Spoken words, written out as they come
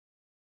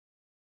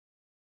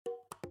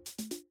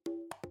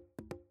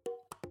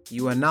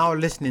You are now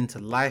listening to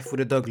Life with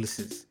the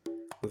Douglases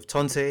with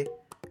Tonte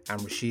and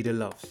Rashida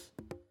Loves.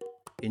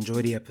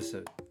 Enjoy the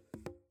episode.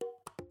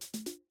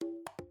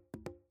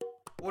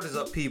 What is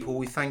up, people?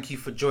 We thank you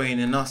for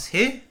joining us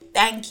here.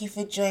 Thank you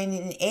for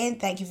joining in.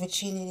 Thank you for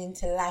tuning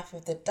into Life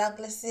with the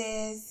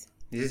Douglases.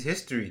 This is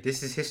history.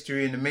 This is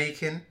history in the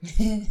making.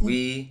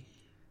 We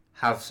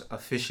have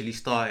officially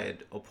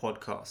started a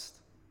podcast.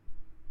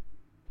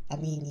 I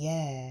mean,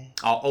 yeah.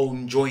 Our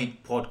own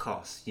joint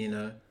podcast, you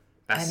know.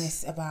 And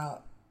it's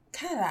about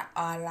kind of like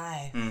our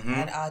life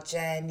and our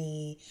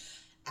journey.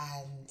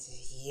 And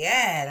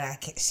yeah,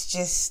 like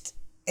it's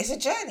a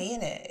journey,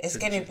 isn't it? It's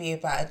going to be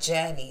about a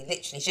journey.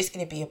 Literally, it's just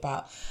going to be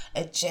about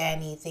a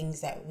journey,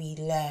 things that we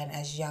learn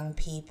as young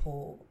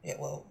people.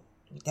 Well,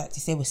 we'd like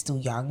to say we're still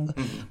young,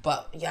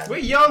 but young. We're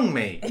young,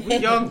 mate. We're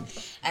young.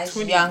 As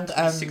 20, young,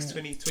 26,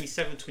 20,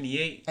 27,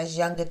 28. As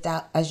young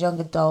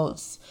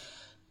adults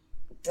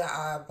that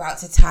are about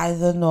to tie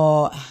the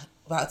knot,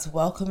 about to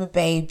welcome a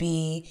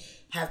baby,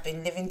 have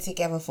been living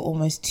together for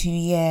almost 2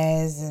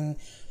 years, and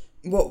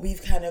what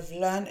we've kind of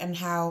learned and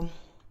how,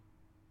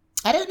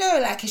 I don't know,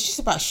 like it's just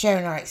about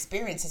sharing our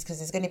experiences, because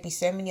there's going to be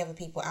so many other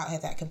people out here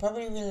that can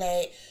probably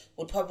relate,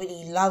 would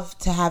probably love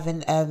to have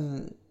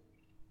an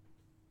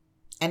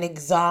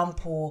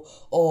example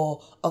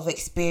or of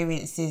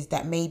experiences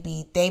that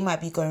maybe they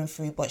might be going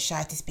through but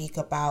shy to speak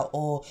about,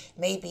 or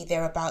maybe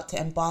they're about to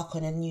embark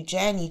on a new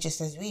journey just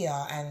as we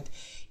are, and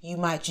you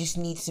might just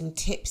need some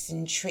tips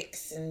and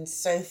tricks and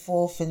so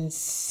forth and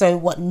so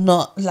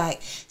whatnot.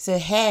 Like, so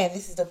here,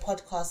 this is the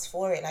podcast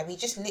for it. Like, we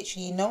just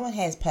literally, no one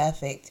here is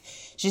perfect.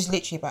 It's just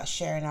literally about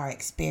sharing our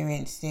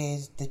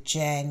experiences, the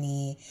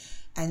journey,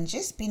 and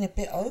just being a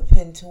bit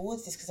open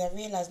towards this, because I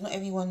realise not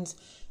everyone's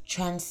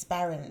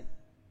transparent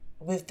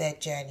with their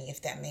journey, if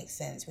that makes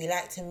sense. We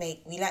like to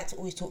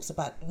talk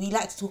about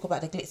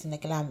the glitz and the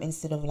glam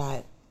instead of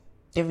like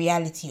the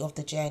reality of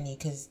the journey,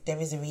 because there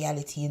is a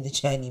reality in the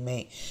journey,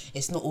 mate.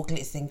 It's not all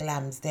glitz and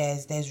glams.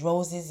 There's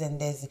roses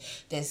and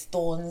there's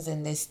thorns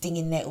and there's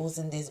stinging nettles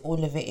and there's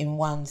all of it in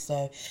one.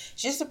 So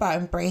it's just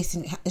about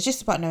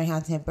knowing how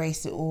to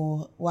embrace it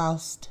all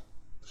whilst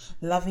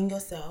loving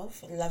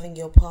yourself, loving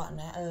your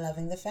partner, and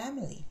loving the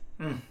family.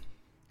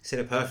 Said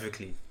it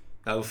perfectly.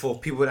 For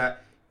people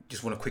that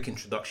just want a quick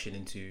introduction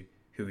into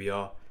who we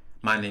are,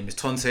 my name is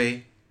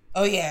Tonte.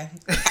 Oh yeah,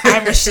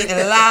 I'm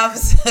Rashida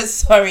Loves.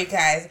 Sorry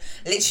guys,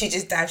 literally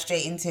just dive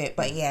straight into it.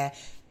 But yeah,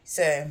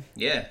 so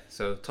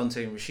Tonte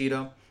and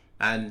Rashida,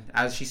 and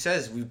as she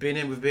says, we've been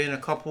a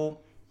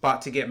couple,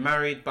 about to get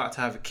married, about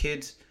to have a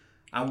kid,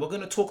 and we're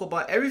gonna talk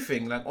about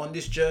everything like on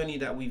this journey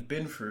that we've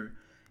been through,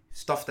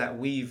 stuff that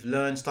we've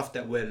learned, stuff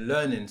that we're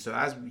learning. So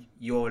as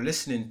you're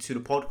listening to the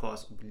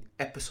podcast,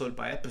 episode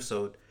by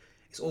episode,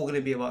 it's all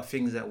gonna be about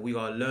things that we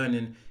are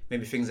learning,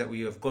 maybe things that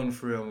we have gone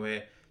through, and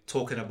we're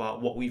talking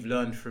about what we've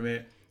learned from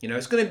it. You know,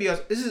 it's gonna be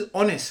this is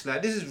honest,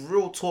 like this is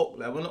real talk.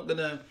 Like, we're not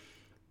gonna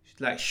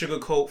like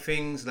sugarcoat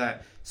things.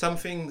 Like, some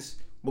things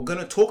we're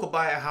gonna talk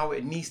about it how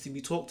it needs to be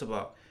talked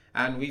about.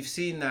 And we've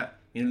seen that,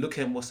 you know,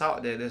 looking at what's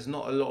out there's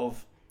not a lot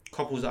of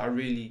couples that are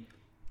really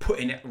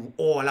putting it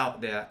all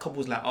out there.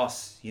 Couples like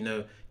us, you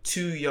know,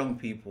 two young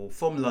people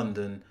from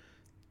London,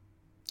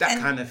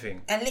 kind of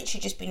thing. And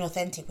literally just being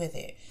authentic with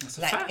it.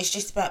 Like, it's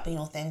just about being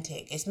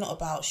authentic. It's not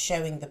about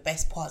showing the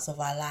best parts of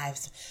our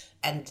lives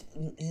and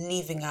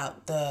leaving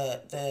out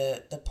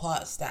the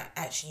parts that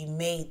actually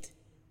made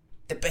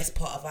the best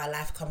part of our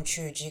life come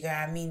true. Do you get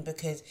what I mean?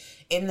 Because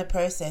in the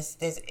process,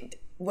 even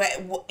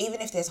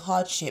if there's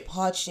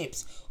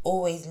hardships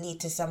always lead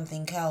to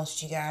something else.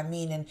 Do you get what I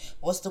mean? And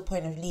what's the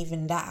point of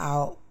leaving that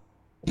out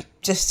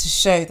just to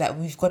show that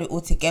we've got it all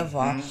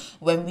together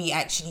when we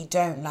actually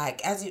don't?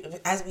 Like, as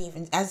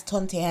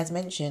Tonte has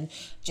mentioned,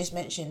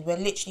 we're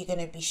literally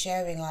going to be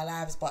sharing our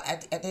lives, but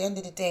at the end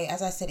of the day,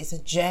 as I said, it's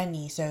a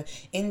journey. So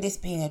in this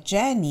being a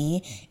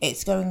journey,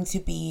 it's going to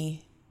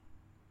be,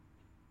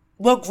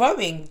 we're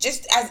growing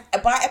just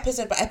by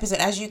episode,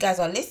 as you guys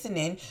are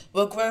listening,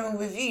 we're growing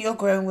with you, you're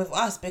growing with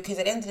us, because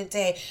at the end of the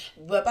day,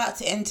 we're about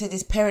to enter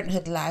this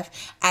parenthood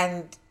life,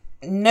 and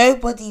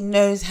nobody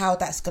knows how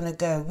that's gonna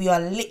go. We are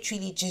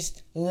literally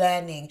just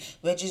learning.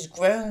 We're just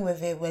growing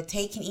with it. We're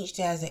taking each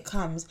day as it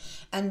comes,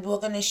 and we're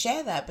gonna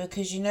share that,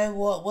 because you know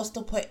what's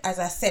the point? As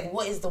I said,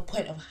 what is the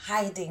point of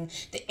hiding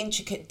the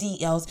intricate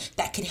details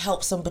that could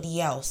help somebody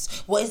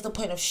else? What is the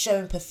point of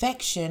showing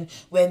perfection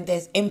when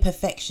there's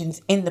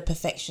imperfections in the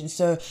perfection?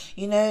 So,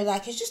 you know,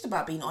 like, it's just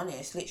about being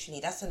honest. Literally,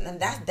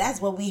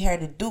 that's what we here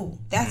to do.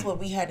 That's what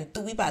we here to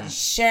do. We about to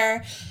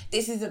share.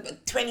 This is a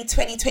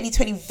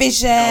 2020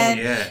 vision. Oh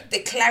yeah. The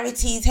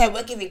clarity is here.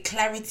 We're giving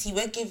clarity.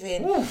 We're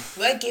giving us.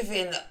 We're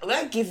giving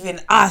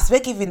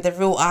the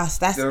real us.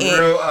 That's the it.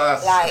 Real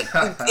us. Like,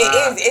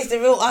 it's the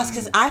real us,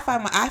 because I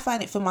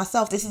find it for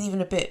myself. This is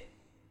even a bit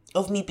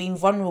of me being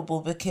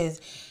vulnerable,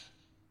 because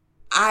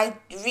I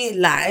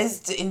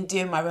realised in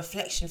doing my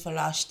reflection for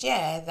last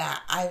year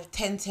that I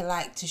tend to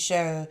like to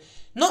show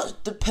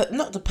not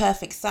the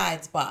perfect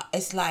sides, but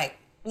it's like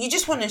you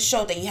just want to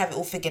show that you have it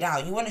all figured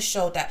out. You want to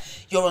show that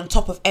you're on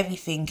top of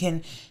everything,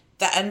 and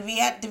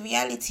The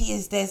reality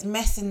is there's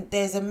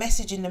a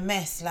message in the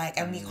mess, like,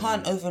 and we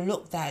can't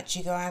overlook that. Do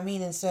you know what I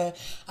mean? And so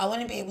I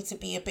want to be able to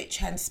be a bit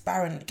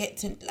transparent, get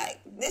to, like,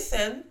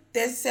 listen,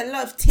 there's a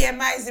lot of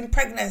TMIs in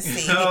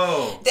pregnancy.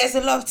 There's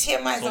a lot of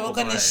TMIs that we're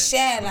going to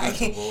share,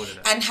 like,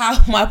 and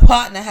how my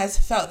partner has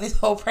felt this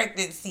whole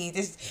pregnancy,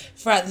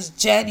 throughout this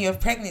journey of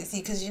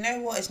pregnancy. Because you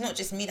know what? It's not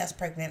just me that's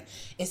pregnant.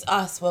 It's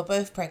us. We're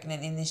both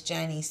pregnant in this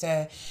journey.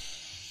 So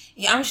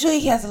yeah, I'm sure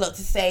he has a lot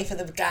to say for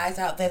the guys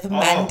out there, the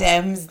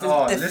mandems,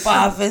 the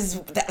fathers.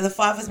 The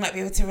fathers might be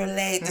able to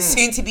relate. The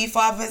soon-to-be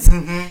fathers,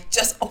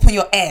 just open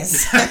your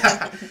ears.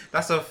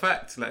 That's a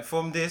fact. Like,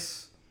 from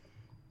this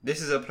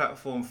is a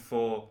platform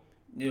for,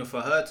 you know,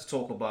 for her to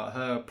talk about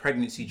her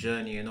pregnancy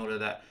journey and all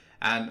of that.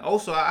 And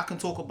also, I can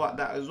talk about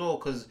that as well,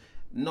 because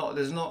we learn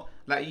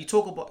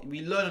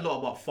a lot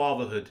about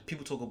fatherhood.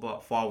 People talk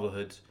about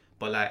fatherhood,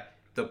 but like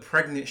the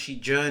pregnancy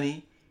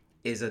journey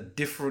is a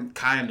different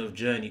kind of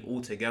journey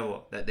altogether.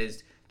 That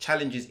there's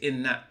challenges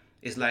in that.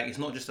 It's like, it's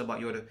not just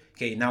about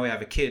okay, now we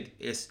have a kid.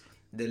 It's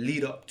the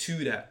lead up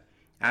to that.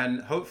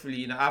 And hopefully,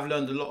 you know, I've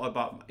learned a lot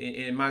about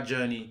in my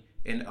journey,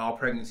 in our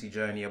pregnancy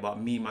journey,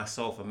 about me,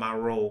 myself, and my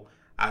role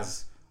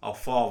as a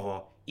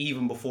father,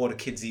 even before the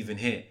kid's even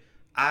here.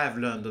 I've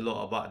learned a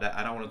lot about that,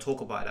 and I want to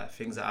talk about that.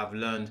 Things that I've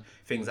learned,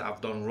 things that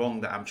I've done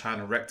wrong that I'm trying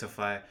to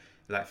rectify,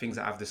 like things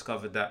that I've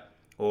discovered that,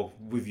 or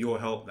with your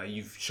help, that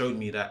you've showed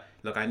me that,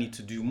 look, I need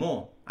to do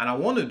more, and I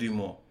want to do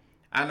more.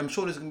 And I'm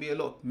sure there's going to be a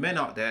lot of men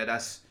out there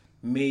that's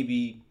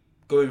maybe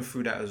going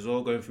through that as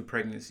well, going through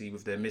pregnancy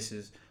with their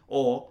missus,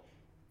 or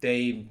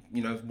they,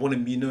 you know, want to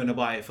be knowing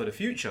about it for the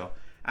future.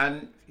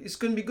 And it's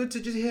going to be good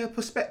to just hear a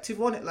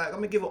perspective on it. Like, I'm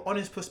going to give an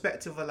honest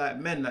perspective of, like,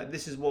 men, like,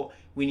 this is what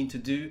we need to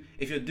do.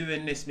 If you're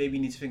doing this, maybe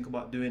you need to think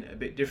about doing it a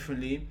bit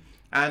differently.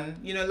 And,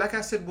 you know, like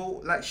I said,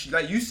 well, like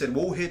you said,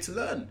 we're all here to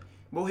learn.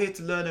 We're all here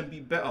to learn and be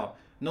better.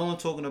 You're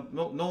not going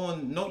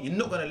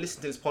to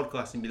listen to this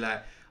podcast and be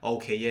like,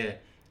 okay, yeah,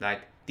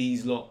 like,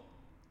 these lot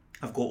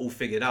I've got all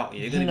figured out.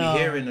 You're going to be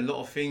hearing a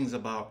lot of things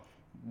about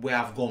where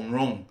I've gone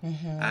wrong.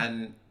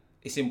 And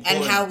it's important.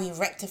 And how we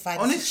rectify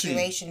the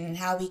situation and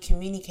how we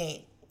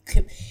communicate.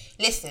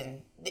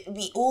 Listen,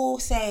 we all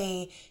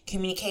say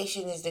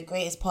communication is the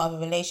greatest part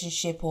of a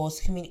relationship, or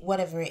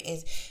whatever it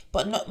is,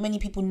 but not many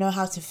people know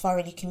how to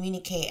thoroughly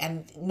communicate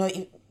and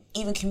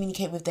even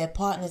communicate with their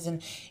partners.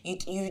 And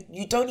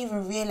you don't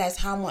even realize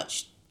how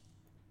much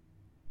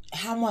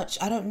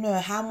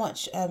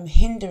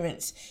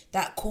hindrance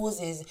that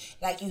causes.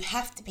 Like, you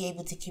have to be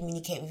able to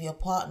communicate with your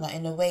partner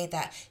in a way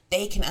that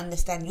they can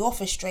understand your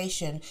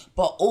frustration,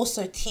 but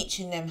also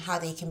teaching them how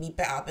they can be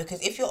better.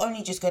 Because if you're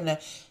only just going to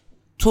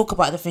talk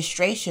about the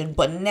frustration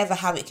but never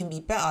how it can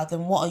be better,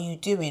 then what are you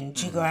doing?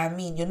 Do you get what I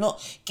mean? You're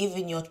not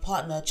giving your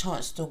partner a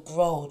chance to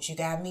grow. Do you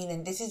get what I mean?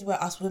 And this is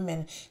where us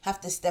women have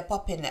to step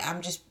up in it.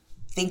 I'm just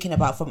thinking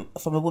about from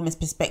a woman's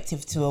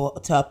perspective to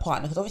a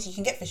partner, because obviously you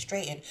can get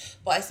frustrated,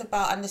 but it's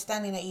about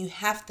understanding that you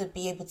have to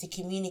be able to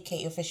communicate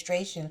your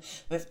frustration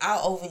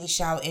without overly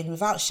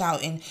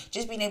shouting,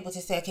 just being able to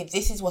say, okay,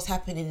 this is what's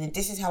happening and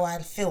this is how I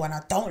feel and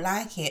I don't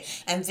like it,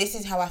 and this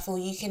is how I feel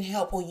you can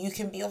help or you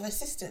can be of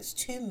assistance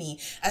to me,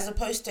 as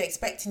opposed to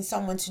expecting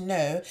someone to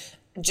know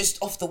just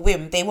off the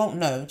whim. They won't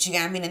know. Do you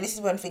get what I mean? And this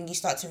is one thing you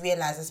start to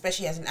realize,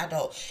 especially as an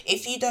adult.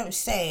 If you don't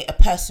say, a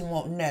person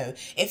won't know.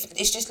 If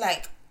it's just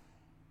like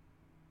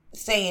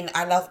saying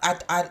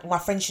my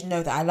friends should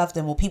know that I love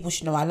them, or people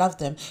should know I love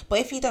them, but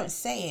if you don't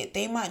say it,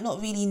 they might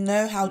not really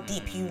know how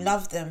deep you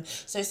love them.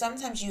 So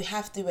sometimes you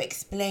have to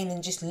explain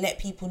and just let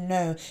people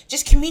know.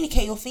 Just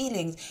communicate your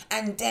feelings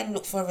and then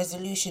look for a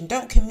resolution.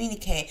 Don't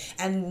communicate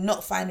and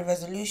not find a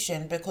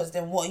resolution, because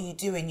then what are you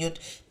doing?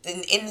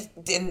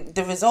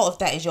 The result of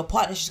that is your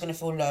partner's just going to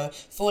feel low,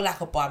 feel like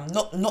a bum,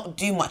 not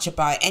do much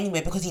about it anyway,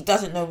 because he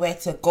doesn't know where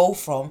to go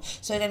from.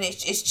 So then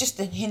it's just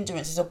a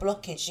hindrance, it's a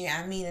blockage. You know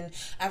what I mean? And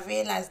I've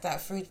realised that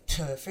through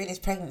this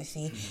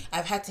pregnancy,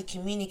 I've had to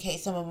communicate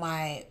some of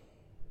my,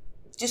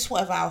 just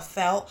whatever I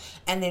felt,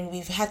 and then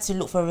we've had to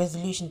look for a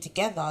resolution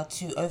together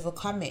to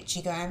overcome it.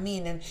 You know what I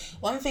mean? And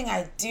one thing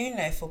I do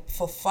know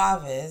for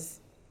fathers,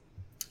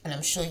 and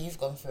I'm sure you've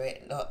gone through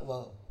it,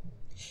 well,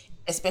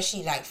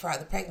 especially like throughout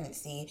the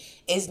pregnancy,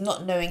 is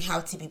not knowing how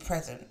to be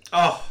present.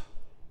 Oh,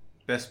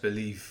 best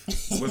believe.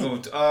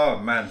 Oh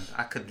man,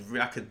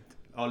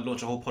 I'll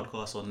launch a whole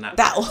podcast on that.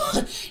 That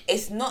one,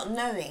 it's not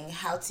knowing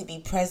how to be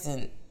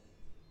present.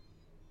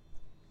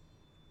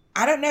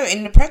 I don't know,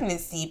 in the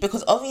pregnancy,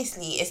 because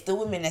obviously it's the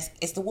woman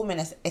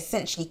that's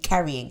essentially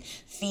carrying,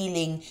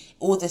 feeling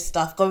all this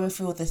stuff, going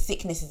through all the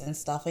sicknesses and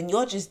stuff, and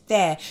you're just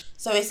there.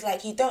 So it's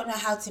like you don't know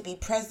how to be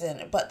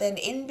present. But then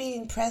in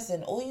being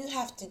present, all you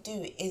have to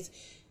do is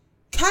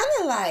kind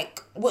of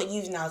like what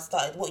you've now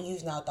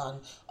done.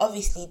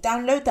 Obviously,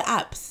 download the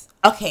apps.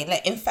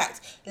 Okay, in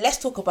fact, let's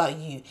talk about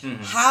you.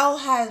 Mm-hmm. How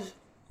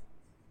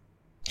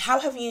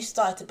have you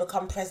started to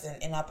become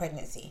present in our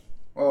pregnancy?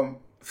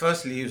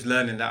 Firstly, he was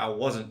learning that I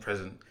wasn't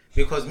present,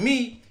 because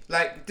me,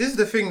 like, this is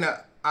the thing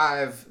that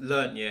I've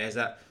learned, is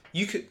that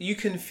you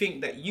can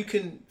think that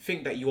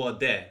you are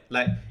there.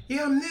 Like,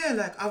 yeah, I'm there.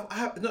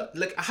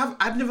 Like,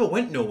 I've never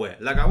went nowhere.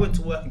 Like, I went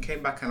to work and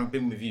came back and I've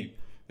been with you.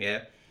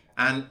 Yeah.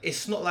 And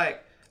it's not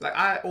like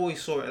I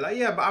always saw it like,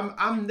 yeah, but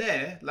I'm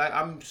there. Like,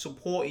 I'm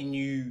supporting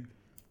you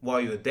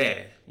while you're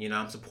there. You know,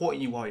 I'm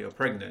supporting you while you're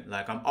pregnant.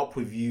 Like, I'm up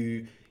with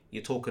you.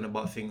 You're talking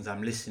about things.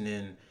 I'm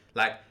listening.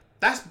 Like,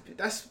 that's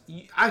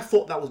I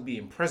thought that was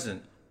being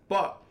present,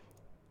 but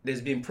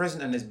there's being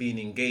present and there's being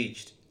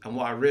engaged. And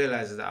what I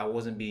realized is that I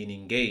wasn't being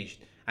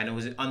engaged, and it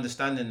was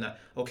understanding that,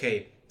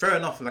 okay, fair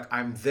enough. Like,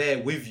 I'm there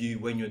with you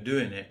when you're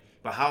doing it,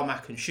 but how am I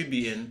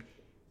contributing?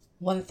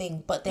 One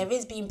thing, but there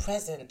is being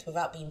present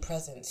without being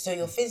present. So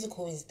your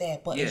physical is there,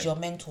 but is your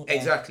mental there?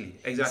 Exactly.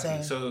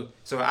 So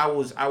I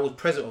was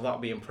present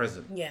without being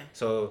present. Yeah.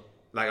 So,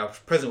 like, I was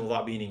present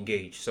without being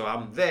engaged. So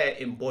I'm there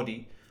in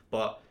body,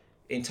 but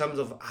in terms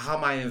of how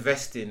am I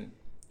investing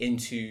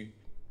into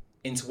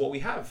what we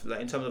have?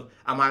 Like, in terms of,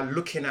 am I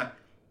looking at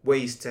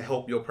ways to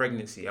help your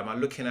pregnancy? Am I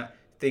looking at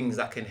things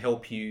that can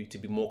help you to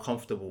be more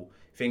comfortable?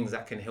 Things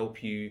that can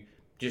help you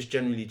just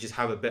generally just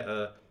have a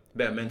better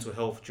mental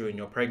health during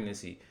your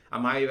pregnancy?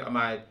 Am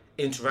I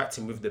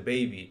interacting with the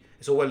baby?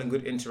 It's all well and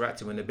good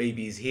interacting when the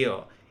baby is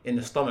here in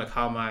the stomach.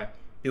 How am I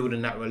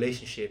building that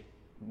relationship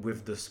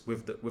with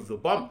the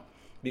bump?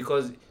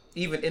 Because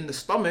even in the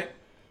stomach,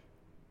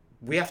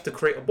 we have to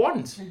create a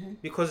bond. Mm-hmm.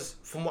 Because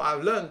from what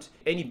I've learned,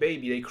 any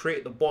baby, they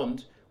create the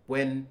bond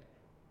when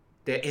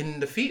they're in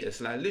the fetus,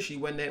 like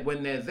literally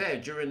when they're there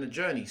during the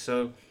journey.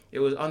 So it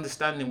was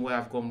understanding where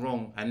I've gone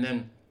wrong, and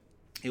then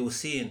it was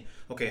seeing,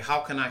 okay, how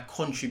can I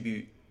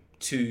contribute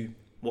to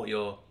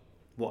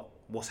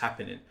what's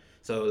happening?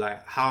 So,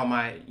 like, how am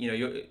I,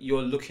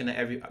 you're looking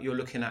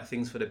at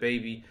things for the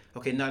baby.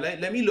 Okay, now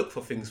let me look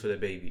for things for the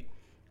baby.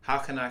 How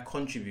can I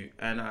contribute?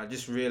 And I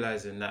just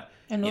realizing that.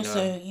 And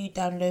also, you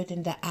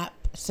downloading the app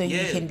so you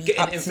can be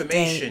getting up to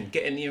date.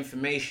 Getting the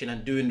information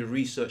and doing the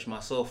research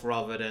myself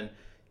rather than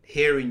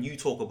hearing you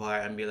talk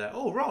about it and be like,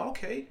 oh, right,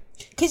 okay.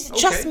 Because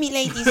trust me,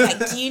 ladies,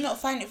 like, do you not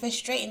find it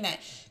frustrating that?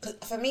 Because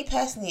for me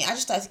personally, I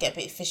just started to get a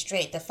bit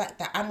frustrated. The fact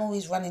that I'm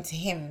always running to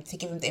him to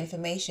give him the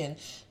information,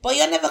 but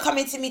you're never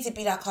coming to me to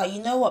be like, oh,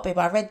 you know what, babe,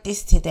 I read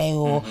this today,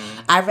 or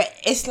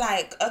It's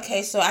like,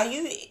 okay, so are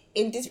you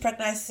in this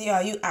pregnancy? Or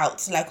are you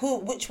out? Like,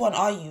 which one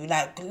are you?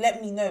 Like,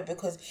 let me know,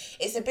 because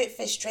it's a bit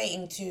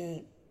frustrating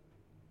to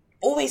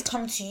always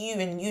come to you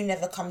and you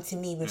never come to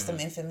me with some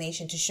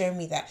information to show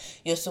me that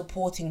you're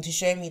supporting, to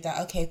show me that,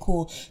 okay,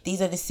 cool,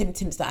 these are the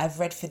symptoms that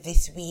I've read for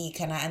this week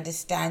and I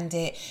understand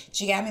it.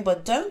 Do you get me?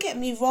 But don't get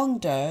me wrong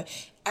though,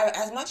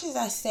 as much as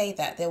I say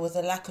that there was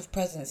a lack of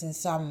presence in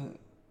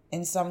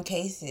some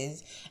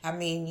cases, I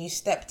mean, you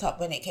stepped up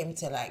when it came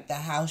to like the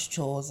house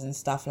chores and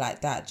stuff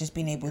like that. Just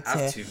being able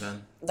to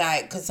man.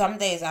 Like, because some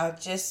days I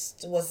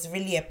just was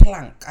really a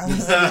plank. I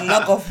was a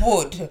log of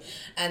wood,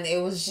 and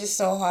it was just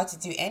so hard to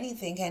do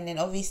anything. And then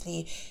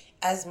obviously,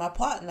 as my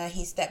partner,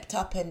 he stepped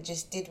up and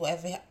just did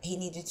whatever he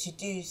needed to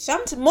do.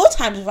 More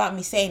times without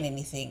me saying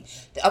anything.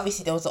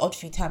 Obviously, there was the odd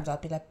few times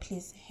I'd be like,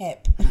 please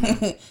help.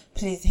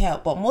 Please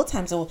help. But more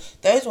times,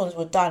 those ones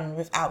were done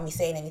without me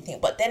saying anything.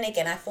 But then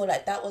again, I feel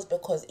like that was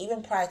because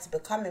even prior to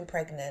becoming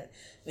pregnant,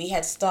 we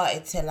had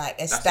started to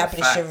like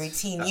establish a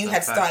routine. You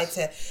had started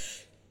to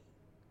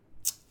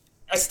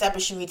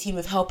establish a routine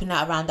with helping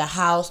out around the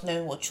house,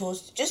 knowing what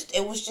chores.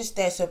 It was just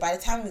there. So by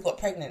the time we got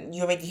pregnant,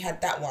 you already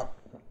had that one.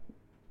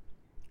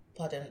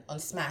 On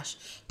Smash,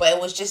 but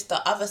it was just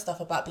the other stuff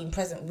about being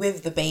present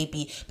with the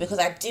baby, because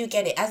I do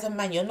get it, as a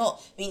man you're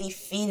not really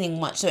feeling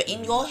much, so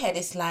in your head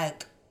it's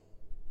like,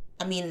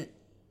 I mean,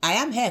 I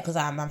am here because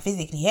I'm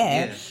physically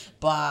here,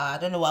 but I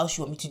don't know what else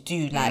you want me to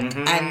do, like,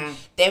 and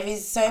there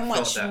is so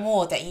much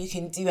more that you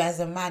can do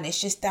as a man. It's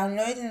just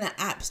downloading the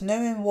apps,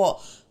 knowing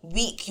what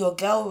week your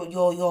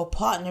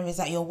partner is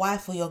at, your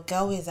wife or your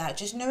girl is at,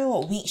 just knowing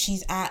what week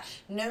she's at,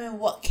 knowing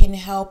what can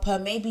help her.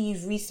 Maybe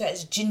you've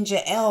researched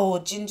ginger ale or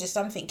ginger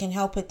something can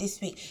help her this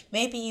week.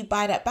 Maybe you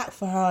buy that back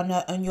for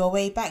her on your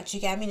way back. Do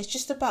you get what I mean? It's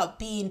just about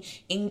being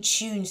in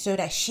tune so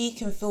that she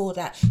can feel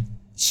that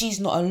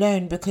she's not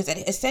alone, because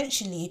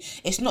essentially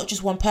it's not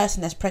just one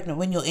person that's pregnant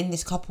when you're in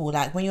this couple.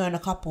 Like, when you're in a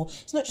couple,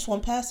 it's not just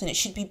one person, it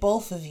should be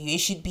both of you. It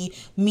should be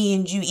me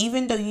and you.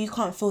 Even though you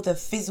can't feel the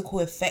physical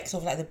effects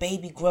of like the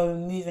baby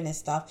growing, moving and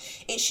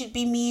stuff, it should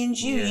be me and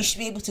you. You should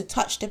be able to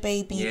touch the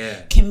baby,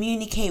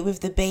 communicate with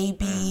the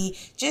baby,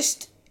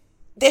 just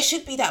there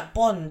should be that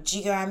bond. Do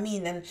you get what I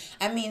mean? And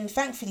I mean,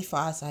 thankfully for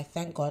us, I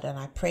thank God and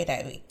I pray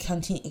that it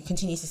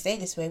continues to stay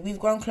this way. We've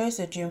grown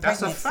closer during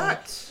pregnancy. That's a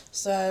fact.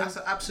 So that's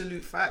an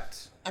absolute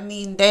fact. I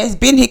mean, there's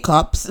been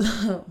hiccups,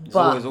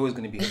 but there's always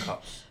going to be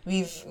hiccups.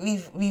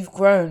 We've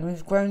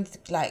grown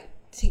like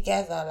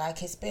together.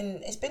 Like, it's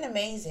been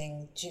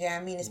amazing. Do you get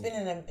what I mean? It's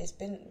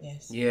been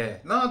yes. Yeah,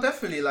 no,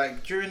 definitely.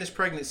 Like, during this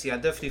pregnancy, I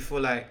definitely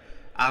feel like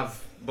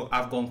I've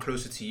gone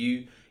closer to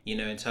you. You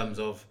know, in terms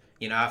of,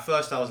 you know, at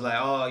first I was like,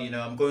 oh, you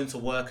know, I'm going to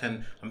work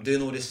and I'm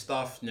doing all this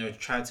stuff, you know,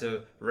 trying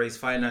to raise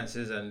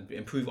finances and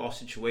improve our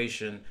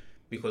situation,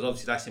 because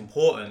obviously that's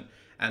important.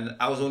 And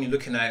I was only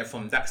looking at it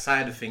from that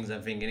side of things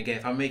and thinking, again,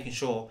 if I'm making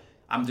sure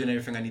I'm doing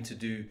everything I need to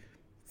do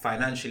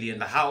financially in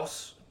the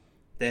house,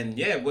 then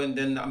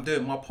then I'm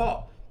doing my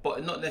part.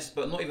 But not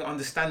even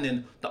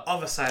understanding the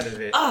other side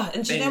of it.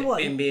 And do you know what?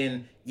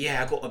 Being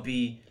I gotta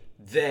be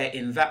there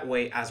in that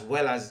way as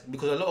well, as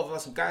because a lot of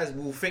us guys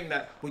will think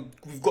that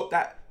we've got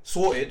that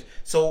sorted,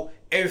 so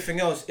everything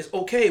else is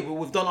okay, but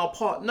we've done our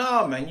part.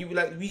 Nah, man, you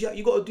got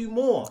to do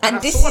more.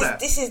 And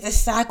this is the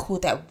cycle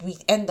that we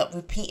end up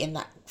repeating,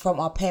 that from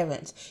our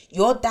parents.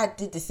 Your dad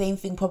did the same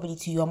thing probably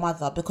to your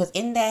mother, because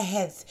in their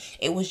heads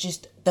it was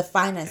just the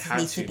finances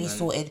need to be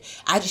sorted.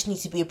 I just need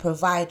to be a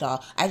provider.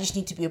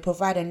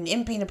 And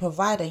in being a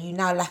provider, you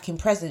now lacking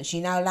presence.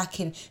 You now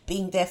lacking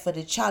being there for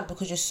the child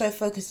because you're so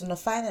focused on the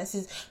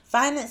finances.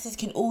 Finances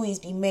can always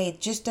be made.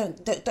 Just don't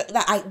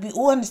we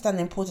all understand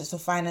the importance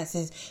of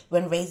finances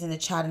when raising a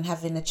child and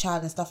having a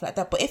child and stuff like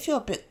that. But if you're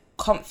a bit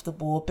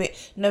comfortable, a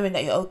bit knowing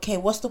that you're okay,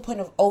 what's the point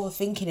of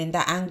overthinking in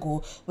that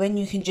angle when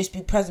you can just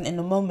be present in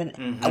the moment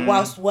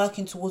whilst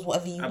working towards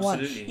whatever you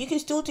want? You can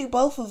still do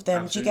both of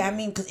them. Do you get what I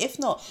mean? Because if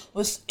not,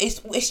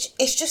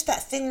 it's just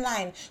that thin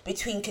line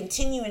between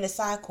continuing a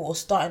cycle or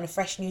starting a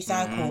fresh new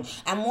cycle.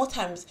 And more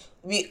times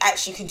we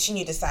actually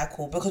continue the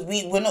cycle because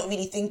we're not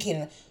really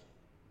thinking,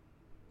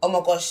 oh my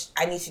gosh,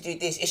 I need to do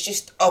this. It's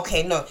just,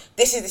 okay, no,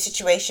 this is the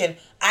situation.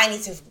 I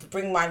need to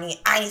bring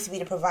money. I need to be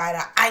the provider.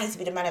 I need to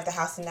be the man of the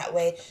house in that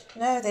way.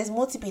 No, there's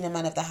more to being a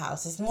man of the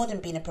house. It's more than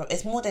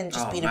it's more than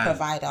just being a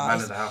provider. Man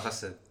of the house,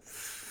 that's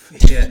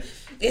it.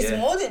 It's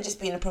more than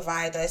just being a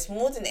provider. It's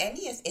more than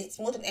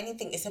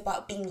anything. It's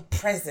about being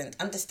present,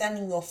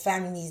 understanding your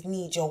family's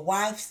needs, your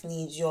wife's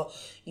needs,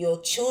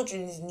 your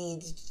children's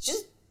needs,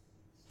 just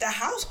the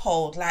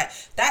household. Like,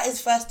 that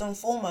is first and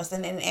foremost,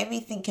 and then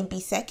everything can be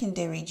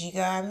secondary. Do you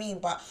get what I mean?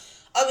 But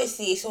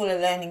obviously it's all a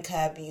learning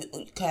curve.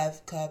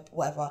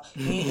 Whatever.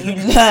 You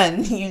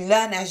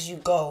learn as you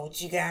go.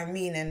 Do you get what I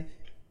mean? And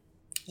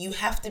you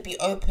have to be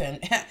open.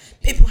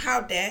 People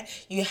out there,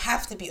 you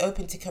have to be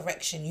open to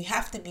correction. You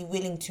have to be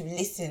willing to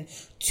listen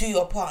to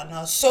your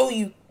partner. So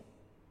you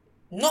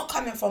not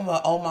coming from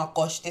oh my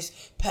gosh,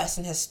 this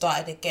person has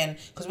started again.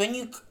 Because when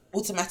you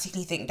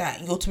automatically think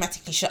that, you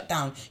automatically shut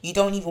down. You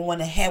don't even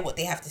want to hear what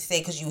they have to say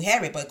because you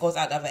hear it, but it goes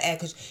out the other air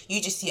because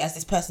you just see it as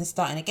this person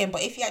starting again.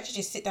 But if you actually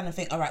just sit down and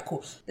think, all right,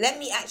 cool, let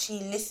me actually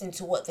listen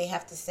to what they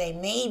have to say.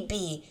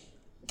 Maybe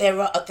there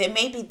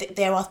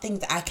are things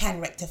that I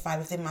can rectify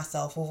within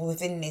myself or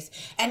within this,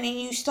 and then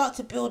you start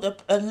to build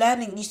a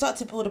learning. You start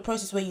to build a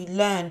process where you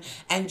learn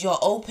and you're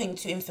open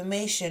to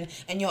information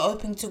and you're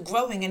open to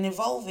growing and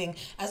evolving,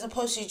 as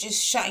opposed to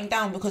just shutting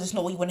down because it's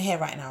not what you want to hear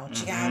right now. Do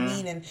you get what I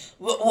mean? And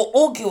we're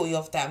all guilty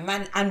of that,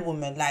 man and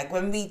woman. Like,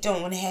 when we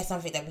don't want to hear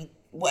something that we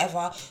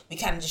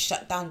kind of just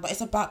shut down. But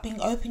it's about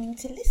being open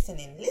to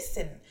listening.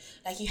 Listen,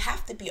 like, you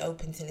have to be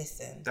open to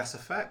listen. That's a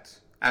fact.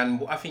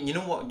 And I think, you know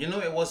what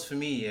it was for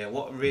me,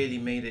 what really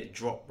made it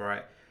drop,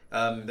 right?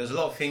 There's a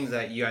lot of things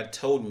that you had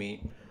told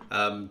me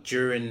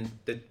during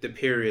the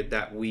period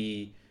that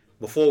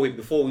before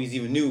we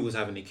even knew we was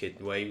having a kid,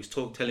 where he was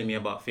telling me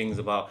about things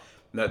about,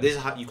 this is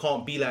how you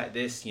can't be like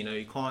this,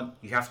 you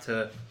have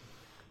to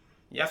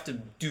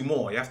do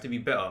more, you have to be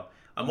better.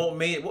 And what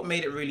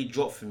made it really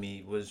drop for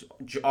me was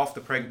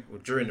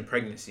during the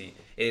pregnancy,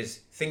 is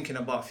thinking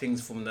about things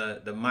from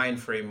the mind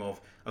frame of,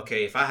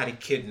 okay, if I had a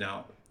kid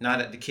now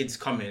that the kid's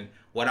coming,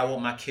 would I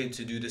want my kid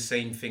to do the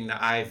same thing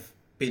that I've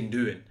been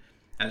doing?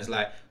 And it's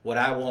like, would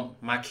I want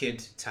my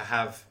kid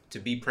to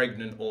be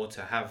pregnant, or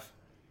to have,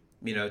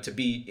 to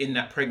be in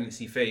that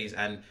pregnancy phase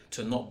and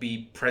to not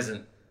be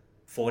present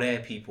for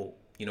their people,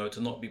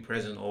 to not be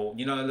present, or,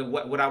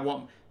 would I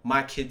want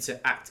my kid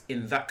to act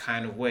in that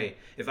kind of way?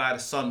 If I had a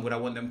son, would I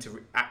want them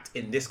to act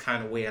in this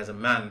kind of way as a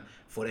man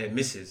for their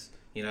missus?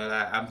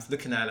 Like, I'm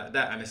looking at it like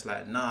that, and it's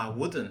like, nah, I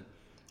wouldn't.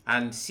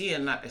 And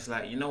seeing that, it's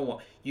like, you know what?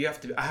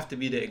 I have to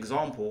be the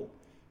example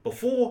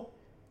before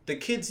the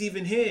kid's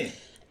even here.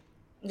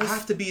 I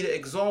have to be the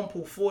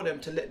example for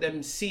them, to let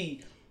them see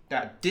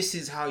that this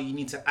is how you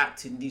need to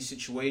act in these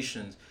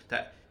situations.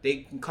 That they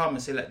can come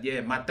and say, like,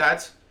 yeah, my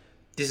dad,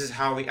 this is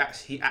how he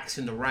acts. He acts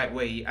in the right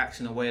way. He acts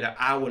in a way that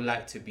I would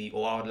like to be,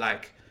 or I would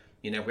like,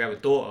 if we have a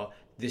daughter,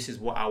 this is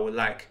what I would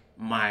like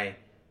my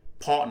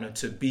partner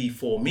to be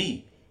for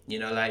me.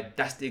 Like,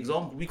 that's the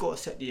example. We got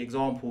to set the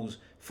examples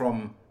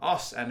from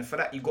us, and for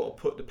that you got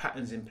to put the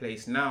patterns in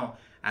place now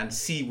and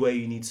see where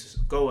you need to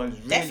go, and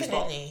really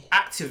start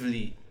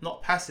actively,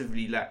 not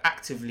passively, like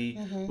actively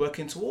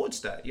working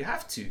towards that. You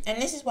have to.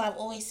 And this is why I've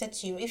always said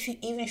to you,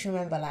 even if you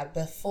remember, like,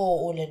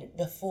 before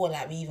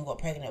we even got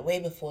pregnant, way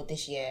before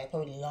this year,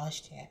 probably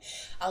last year,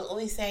 I was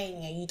always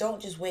saying, you don't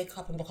just wake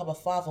up and become a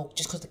father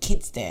just because the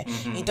kid's there.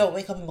 You don't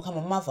wake up and become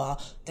a mother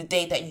the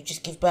day that you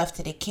just give birth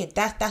to the kid.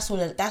 That's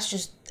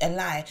just a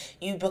lie.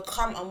 You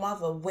become a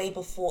mother way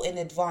before, in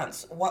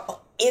advance.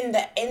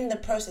 In the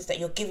process that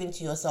you're giving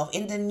to yourself,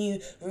 in the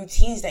new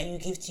routines that you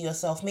give to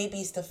yourself. Maybe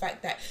it's the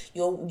fact that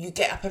you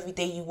get up up every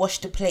day, you wash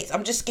the plates.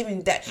 I'm just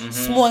giving that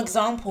small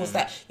examples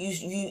that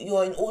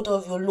you're in order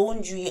of your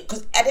laundry.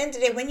 Because at the end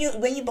of the day,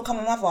 when you become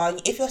a mother,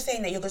 if you're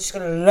saying that you're just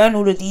going to learn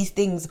all of these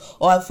things,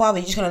 or a father,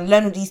 you're just going to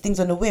learn all these things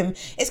on a whim,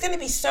 it's going to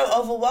be so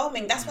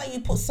overwhelming. That's why you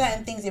put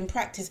certain things in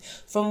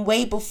practice from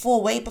way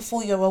before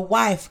you're a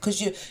wife.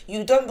 Because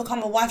you don't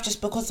become a wife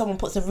just because someone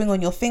puts a ring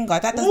on your finger.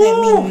 That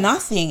doesn't mean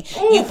nothing.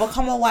 You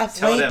become a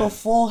wife way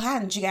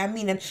beforehand. Do you get what I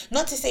mean? And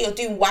not to say you're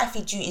doing wifey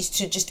duties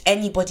to just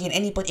anybody and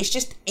anybody. It's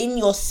just in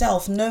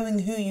yourself, knowing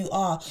who you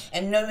are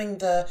and knowing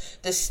the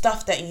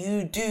stuff that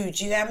you do.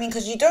 Do you get what I mean?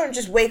 Because you don't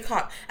just wake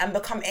up and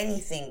become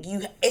anything.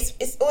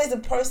 It's always a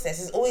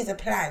process. It's always a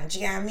plan. Do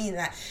you get what I mean?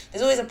 Like,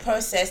 there's always a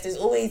process. There's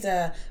always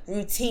a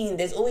routine.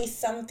 There's always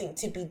something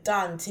to be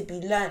done, to be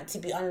learnt, to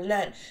be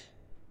unlearned.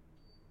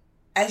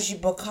 As you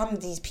become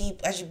these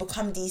people, as you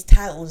become these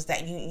titles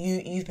that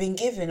you've been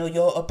given or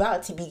you're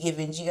about to be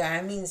given, do you know what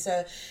I mean?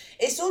 So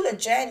it's all a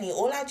journey.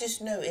 All I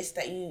just know is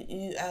that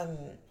you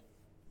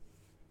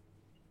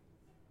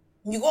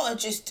gotta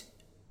just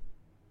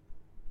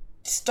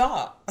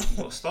start. You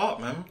gotta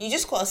start, man. You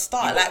just gotta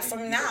start. Like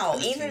from now,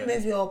 even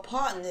with your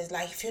partners,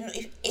 like if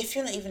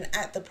you're not even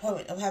at the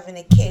point of having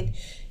a kid,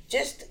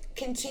 just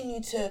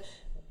continue to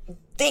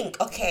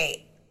think,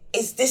 okay,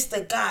 is this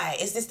the guy?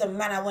 Is this the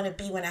man I want to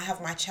be when I have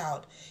my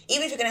child?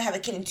 Even if you're going to have a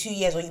kid in 2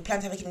 years or you plan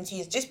to have a kid in 2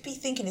 years, just be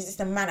thinking, is this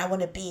the man I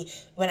want to be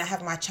when I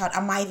have my child?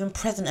 Am I even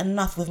present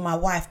enough with my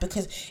wife?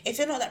 Because if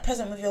you're not that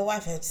present with your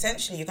wife,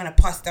 essentially you're going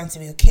to pass it down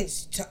to your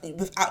kids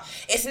without.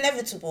 It's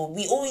inevitable.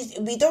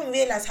 We don't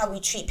realize how we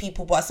treat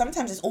people, but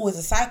sometimes it's always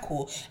a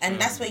cycle. And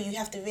that's where you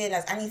have to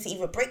realize, I need to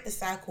either break the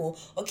cycle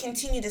or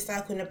continue the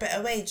cycle in a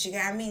better way. Do you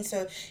get what I mean?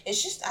 So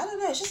it's just, I don't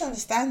know, it's just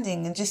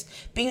understanding and just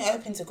being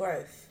open to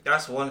growth.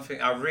 That's one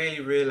thing I really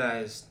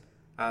realized.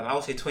 I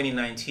would say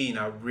 2019.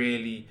 I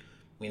really,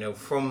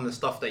 from the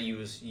stuff that you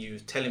was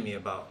telling me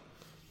about,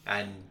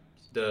 and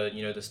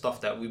the stuff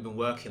that we've been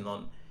working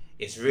on,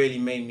 it's really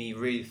made me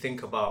really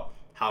think about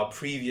how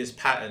previous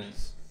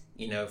patterns,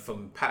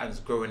 from patterns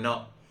growing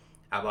up,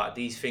 about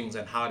these things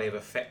and how they've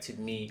affected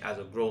me as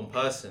a grown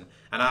person.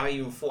 And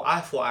I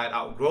thought I had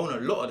outgrown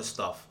a lot of the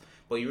stuff,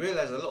 but you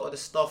realize a lot of the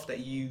stuff that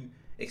you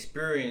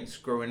experience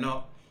growing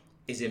up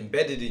is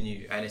embedded in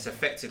you, and it's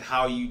affected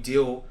how you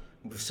deal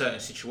with certain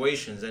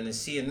situations. And then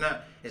seeing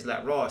that, it's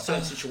like,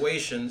 certain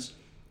situations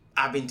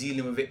I've been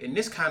dealing with it in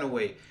this kind of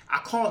way. I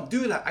can't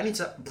do that. I need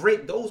to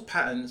break those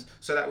patterns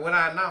so that when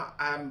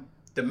I'm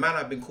the man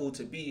I've been called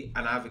to be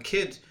and I have a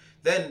kid,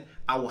 then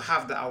I will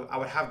have that.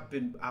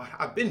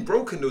 I've been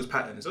broken those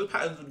patterns. Those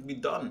patterns would be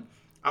done.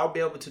 I'll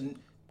be able to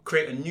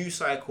create a new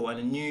cycle and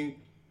a new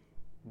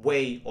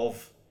way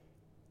of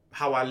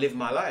how I live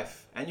my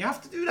life. And you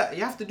have to do that.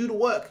 You have to do the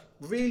work.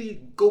 Really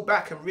go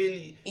back and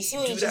really. You see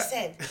what you just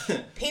said?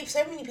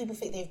 So many people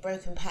think they've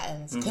broken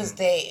patterns because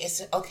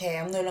it's okay,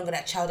 I'm no longer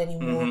that child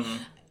anymore.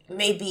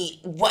 Maybe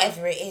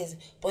whatever it is.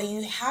 But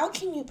how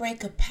can you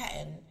break a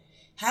pattern?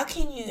 How do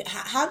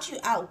you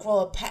outgrow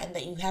a pattern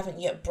that you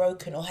haven't yet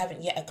broken or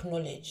haven't yet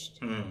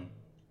acknowledged?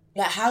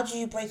 Like, how do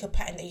you break a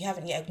pattern that you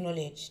haven't yet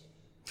acknowledged?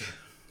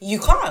 You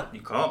can't.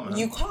 You can't, man.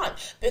 You can't.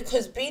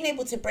 Because being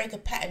able to break a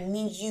pattern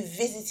means you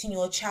visiting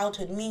your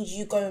childhood, means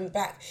you going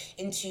back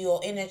into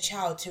your inner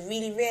child to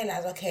really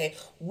realize, okay,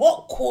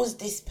 what caused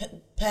this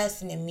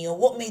person in me, or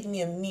what made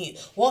me a mute?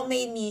 What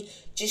made me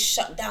just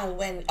shut down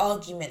when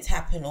arguments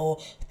happen or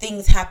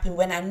things happen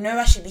when I know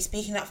I should be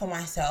speaking up for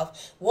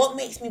myself? What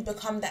makes me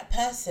become that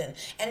person?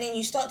 And then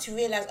you start to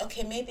realize,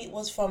 okay, maybe it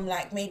was from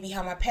maybe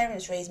how my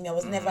parents raised me. I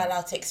was never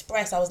allowed to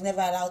express. I was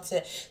never allowed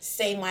to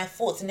say my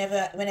thoughts.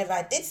 Whenever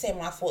I did say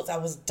my thoughts, I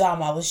was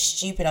dumb. I was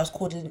stupid. I was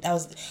called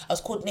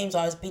names. Or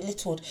I was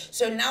belittled.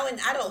 So now in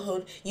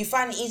adulthood, you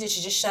find it easier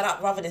to just shut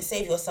up rather than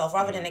save yourself,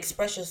 rather than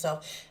express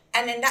yourself.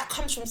 And then that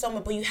comes from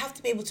somewhere, but you have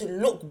to be able to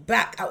look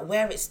back at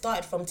where it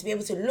started from, to be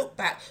able to look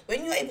back.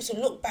 When you're able to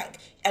look back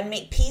and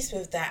make peace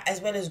with that,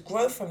 as well as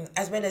grow from,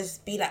 as well as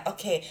be like,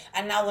 okay,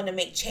 I now want to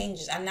make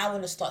changes. I now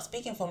want to start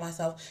speaking for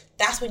myself.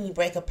 That's when you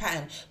break a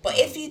pattern. But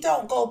if you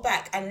don't go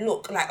back and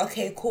look like,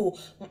 okay, cool.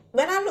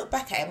 When I look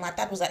back at it, my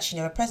dad was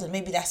actually never present.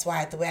 Maybe that's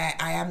why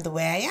I am the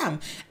way I am.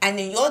 And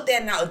then you're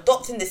there now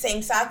adopting the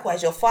same cycle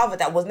as your father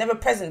that was never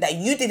present, that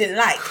you didn't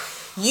like.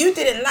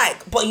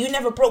 But you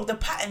never broke the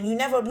pattern. You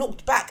never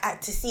looked back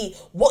to see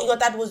what your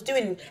dad was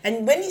doing.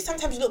 And when you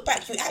sometimes look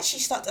back, you actually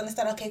start to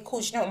understand, okay,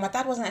 cool, you know what, my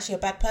dad wasn't actually a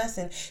bad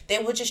person. They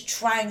were just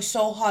trying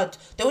so hard.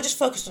 They were just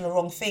focused on the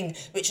wrong thing,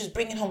 which was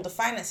bringing home the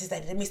finances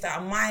that they missed out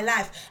on my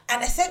life.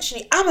 And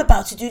essentially, I'm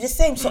about to do the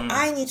same. So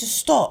I need to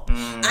stop.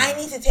 I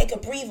need to take a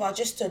breather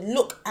just to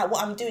look at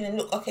what I'm doing and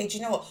look, okay, do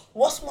you know what?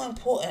 What's more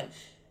important?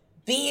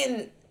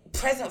 Being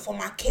present for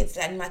my kids,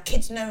 and my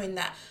kids knowing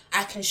that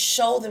I can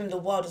show them the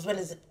world as well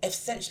as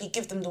essentially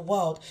give them the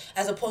world,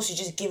 as opposed to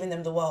just giving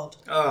them the world.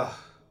 What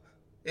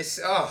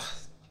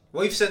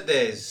you've said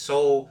there is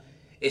so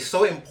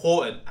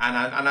important,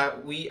 and I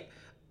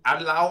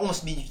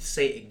almost need you to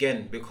say it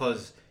again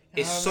because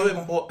it's so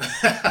important.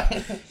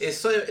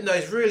 It's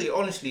really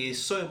honestly it's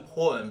so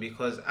important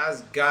because as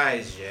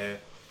guys,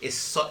 it's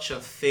such a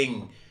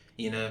thing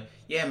Yeah,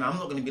 man, I'm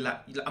not gonna be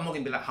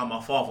like how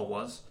my father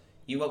was.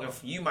 You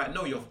might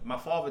know my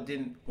father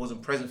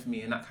wasn't present for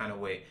me in that kind of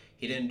way.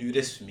 He didn't do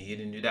this for me. He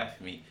didn't do that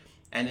for me.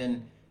 And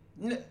then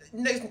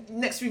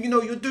next thing you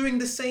know, you're doing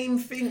the same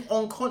thing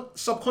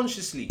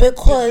subconsciously.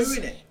 Because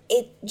you're doing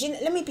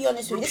it. Let me be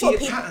honest with you.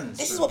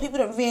 This is what people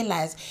don't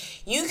realize.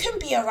 You can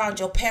be around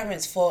your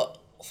parents for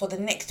the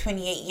next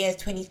 28 years,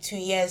 22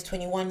 years,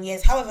 21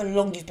 years, however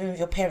long you've been with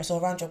your parents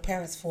or around your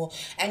parents for,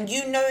 and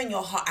you know in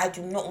your heart, I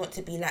do not want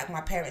to be like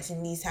my parents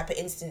in these type of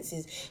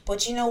instances.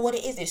 But you know what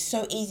it is? It's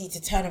so easy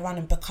to turn around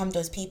and become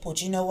those people.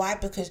 Do you know why?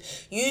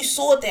 Because you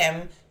saw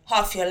them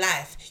half your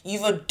life.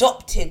 You've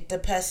adopted the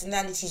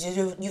personalities.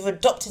 You've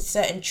adopted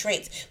certain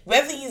traits.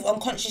 Whether you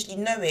unconsciously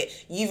know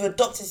it, you've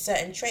adopted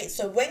certain traits.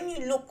 So when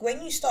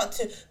you start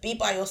to be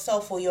by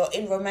yourself, or you're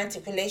in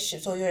romantic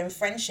relationships, or you're in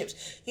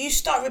friendships, you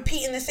start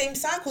repeating the same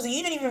cycles and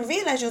you don't even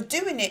realize you're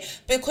doing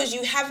it, because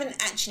you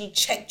haven't actually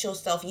checked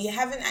yourself. You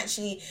haven't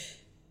actually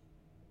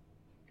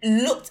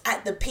looked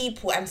at the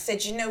people and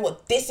said, you know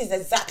what, this is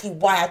exactly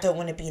why I don't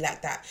want to be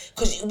like that.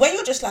 Because when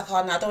you're just like,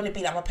 oh no, I don't want to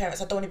be like my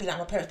parents,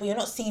 but you're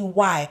not seeing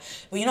why,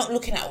 but you're not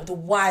looking at the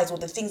whys or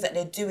the things that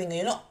they're doing, or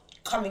you're not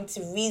coming to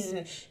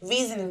reason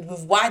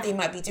with why they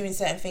might be doing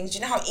certain things. Do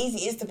you know how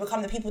easy it is to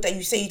become the people that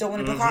you say you don't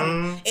want to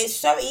become? It's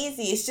so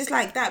easy. It's just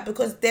like that,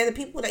 because they're the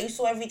people that you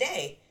saw every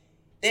day.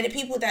 They're the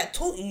people that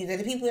taught you. They're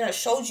the people that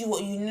showed you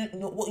what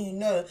you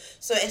know.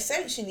 So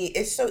essentially,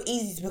 it's so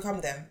easy to become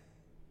them.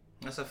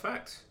 That's a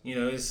fact.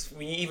 It's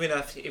when you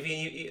if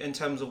you in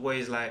terms of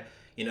ways like,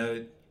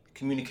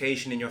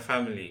 communication in your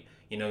family.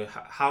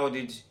 How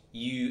did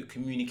you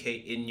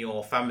communicate in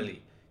your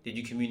family? Did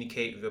you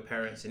communicate with your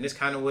parents in this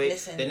kind of way?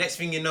 Listen. The next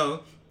thing you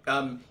know,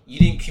 you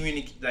didn't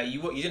communicate, like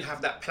you didn't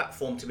have that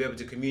platform to be able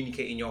to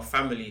communicate in your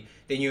family.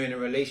 Then you're in a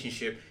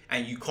relationship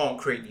and you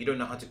don't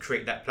know how to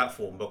create that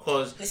platform,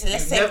 because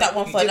let's save that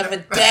one for another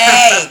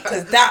day,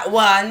 because that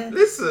one,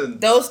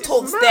 those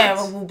talks there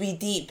will be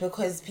deep,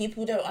 because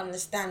people don't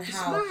understand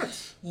how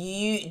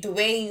the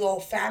way your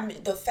family,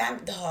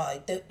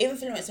 the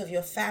influence of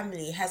your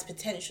family has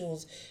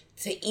potentials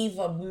to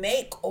either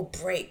make or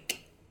break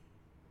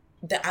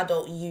the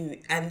adult you,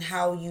 and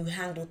how you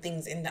handle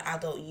things in the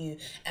adult you.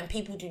 And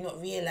people do not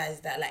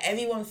realize that. Like,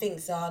 everyone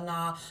thinks, oh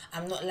nah,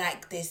 I'm not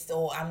like this,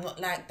 or I'm not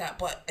like that,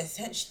 but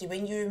essentially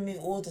when you remove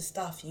all the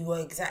stuff, you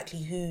are exactly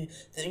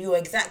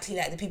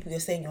like the people you're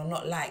saying you're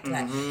not like.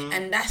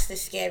 And that's the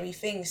scary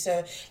thing.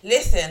 So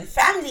listen,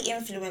 family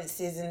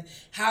influences and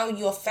how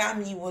your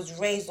family was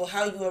raised, or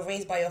how you were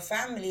raised by your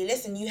family,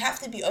 listen, you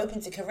have to be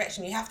open to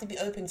correction. You have to be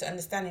open to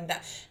understanding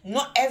that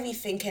not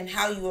everything and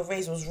how you were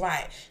raised was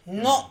right.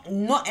 Not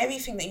everything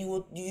that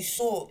you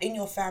saw in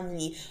your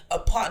family, a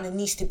partner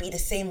needs to be the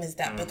same as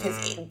that,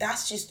 because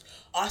that's just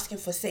asking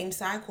for same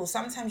cycles.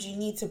 Sometimes you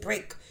need to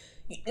break,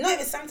 not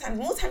even sometimes,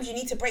 more times you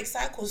need to break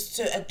cycles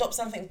to adopt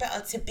something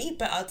better, to be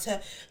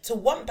better, to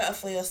want better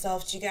for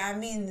yourself. Do you get what I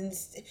mean? And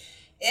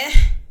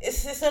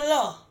it's a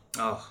lot.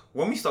 Oh,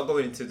 when we start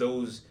going into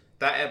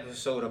that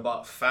episode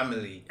about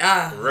family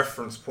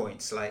reference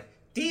points, like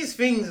these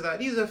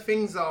are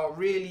things that are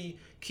really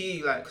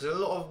key, like, because a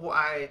lot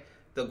of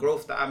the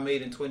growth that I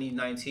made in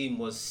 2019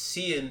 was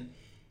seeing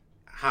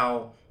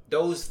how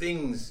those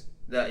things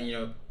that,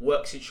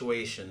 work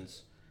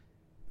situations,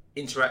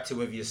 interacting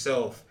with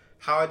yourself,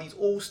 how these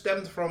all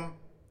stemmed from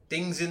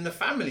things in the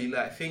family,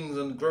 like things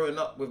on growing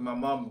up with my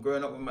mum,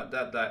 growing up with my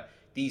dad, like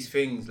these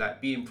things, like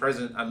being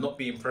present and not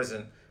being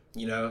present,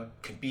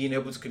 being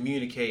able to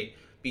communicate,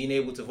 being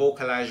able to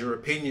vocalize your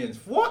opinions.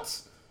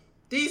 What?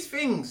 These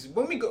things,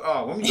 when we go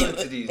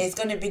into these, it's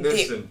gonna be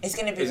deep. It's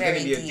gonna be very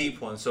deep. It's gonna be a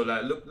deep one. So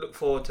like, look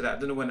forward to that. I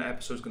don't know when the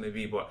episode's gonna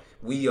be, but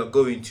we are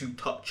going to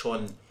touch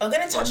on. We're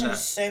gonna touch on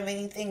so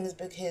many things,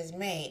 because,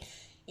 mate,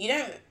 you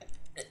don't.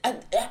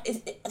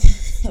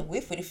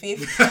 We're for the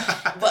fifth,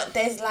 but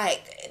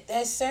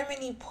there's so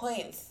many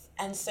points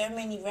and so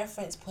many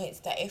reference points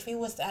that if we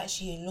was to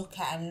actually look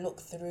at and look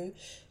through,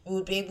 we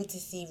would be able to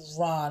see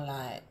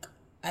like,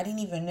 I didn't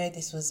even know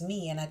this was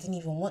me, and I didn't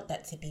even want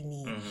that to be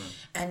me.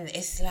 And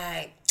it's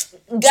like,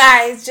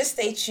 guys, just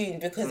stay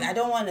tuned, because I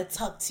don't want to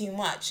talk too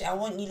much. I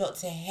want you lot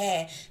to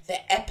hear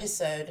the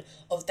episode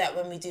of that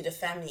when we do the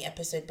family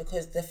episode,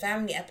 because the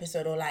family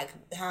episode, or like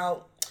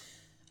how,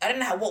 I don't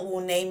know what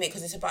we'll name it,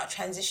 because it's about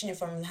transitioning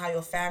from how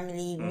your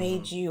family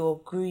made you or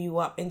grew you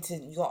up into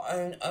your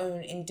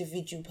own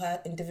individual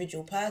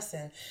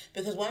person.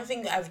 Because one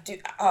thing that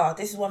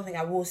this is one thing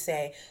I will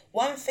say.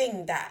 One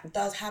thing that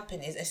does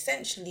happen is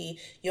essentially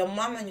your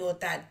mum and your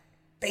dad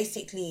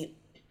basically,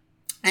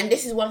 and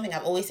this is one thing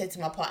I've always said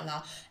to my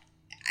partner,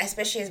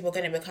 especially as we're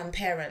going to become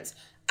parents,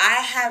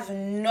 I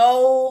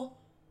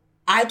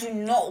do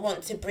not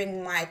want to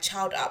bring my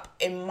child up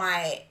in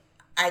my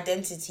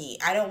identity.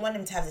 I don't want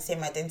them to have the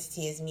same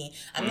identity as me.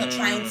 I'm not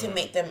trying to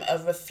make them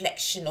a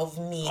reflection of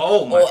me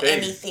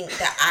anything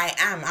that I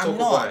am. I'm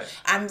not.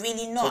 I'm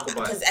really not.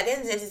 Because at the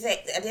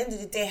end of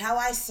the day, how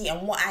I see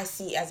and what I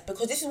see as,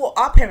 because this is what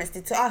our parents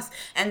did to us,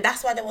 and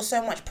that's why there was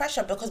so much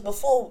pressure. Because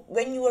before,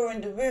 when you were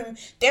in the room,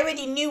 they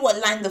already knew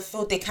what line of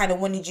field they kind of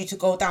wanted you to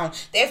go down.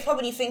 They're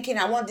probably thinking,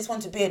 I want this one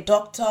to be a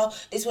doctor,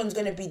 this one's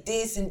going to be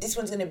this, and this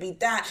one's going to be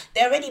that.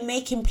 They're already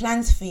making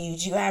plans for you.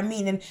 Do you know what I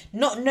mean? And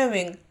not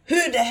knowing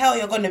who the hell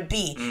you're going to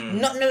be.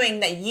 Not knowing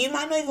that you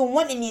might not even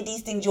want any of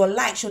these things, your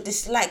likes, your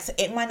dislikes.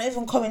 It might not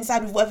even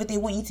coincide with whatever they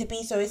want you to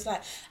be. So it's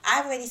like,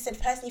 I've already said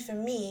personally for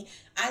me,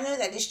 I know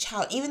that this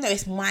child, even though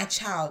it's my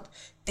child,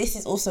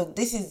 before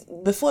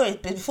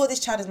this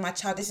child is my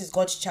child, this is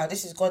God's child,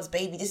 this is God's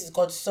baby, this is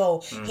God's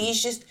soul.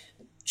 He's just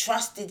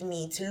trusted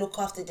me to look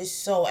after this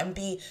soul and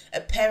be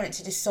a parent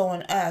to this soul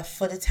on earth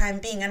for the time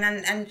being,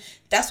 and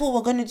that's what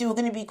we're going to do. We're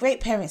going to be great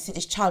parents to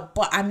this child,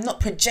 but I'm not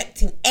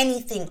projecting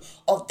anything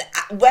of the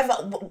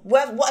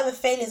whatever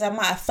failures I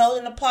might have failed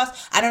in the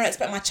past. I don't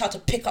expect my child to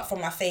pick up from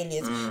my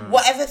failures.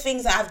 Whatever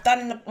things that I've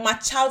done, my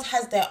child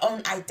has their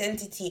own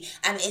identity,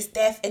 and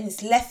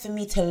it's left for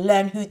me to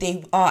learn who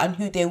they are and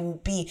who they will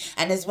be,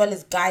 and as well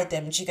as guide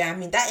them. Do you get what I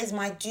mean? That is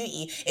my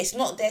duty. It's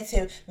not there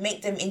to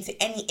make them into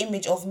any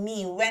image of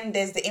me when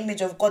there's the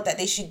image of God that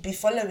they should be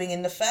following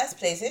in the first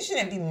place. It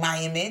shouldn't be my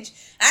image.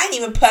 I ain't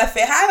even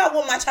perfect. How do I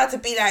want my child to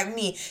be like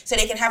me so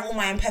they can have all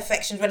my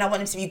imperfections when I want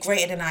them to be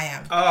greater than I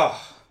am?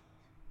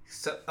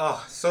 So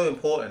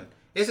important.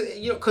 It's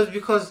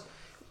because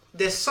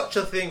there's such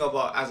a thing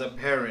about, as a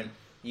parent,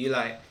 you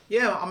like,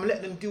 yeah, I'm gonna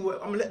let them do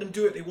what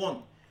they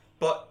want,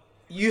 but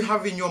you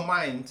have in your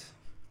mind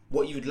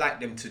what you'd like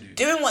them to do.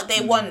 Doing what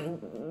they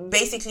want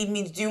basically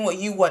means doing what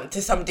you want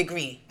to some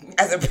degree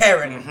as a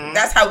parent.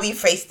 That's how we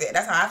faced it.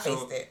 That's how I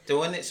faced it.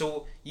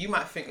 So you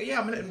might think, yeah,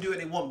 I'm gonna let them do what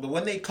they want, but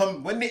when they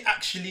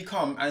actually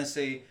come and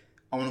say,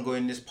 I want to go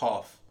in this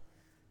path,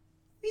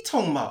 what are you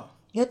talking about?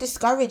 You're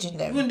discouraging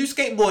them. We're going to do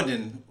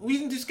skateboarding. What are you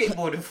going to do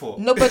skateboarding for?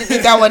 Nobody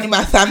did that one in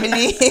my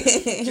family.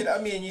 Do you know what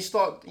I mean? You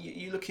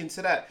look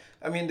into that.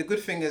 I mean, the good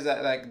thing is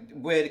that, like,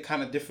 we're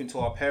kind of different to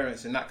our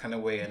parents in that kind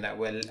of way, and that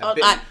we're a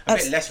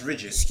bit less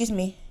rigid. Excuse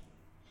me.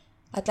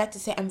 I'd like to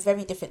say I'm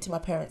very different to my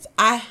parents.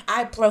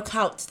 I broke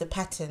out the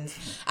patterns.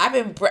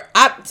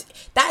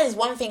 That is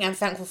one thing I'm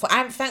thankful for.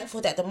 I'm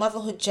thankful that the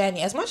motherhood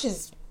journey, as much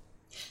as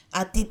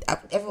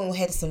everyone will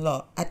hear this a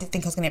lot, I did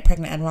think I was going to get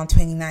pregnant at around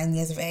 29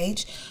 years of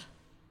age.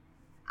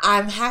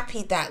 I'm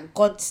happy that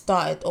God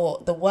started,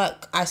 or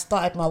I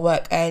started my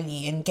work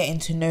early in getting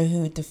to know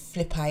who the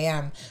flip I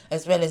am,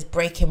 as well as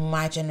breaking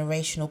my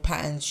generational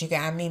patterns. You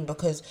get what I mean?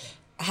 Because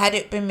had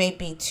it been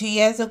maybe 2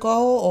 years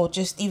ago or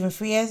just even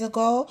 3 years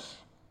ago,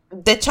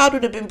 the child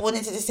would have been born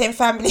into the same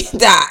family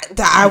that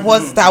I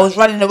was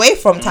running away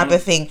from, type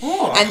of thing.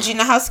 And do you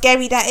know how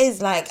scary that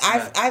is? Like,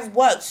 I've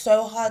worked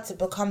so hard to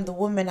become the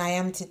woman I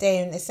am today,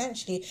 and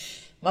essentially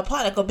my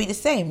partner gotta be the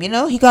same, you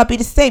know? He gotta be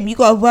the same. You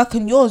gotta work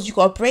on yours. You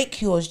gotta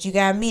break yours. Do you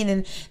get what I mean?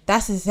 And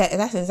that's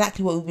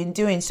exactly what we've been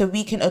doing. So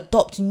we can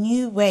adopt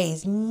new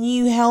ways,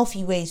 new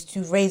healthy ways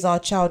to raise our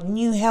child.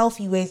 New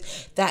healthy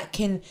ways that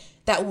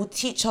will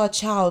teach our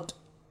child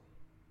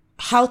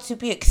how to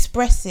be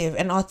expressive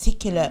and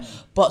articulate,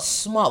 but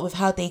smart with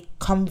how they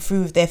come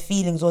through with their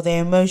feelings or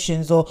their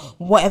emotions or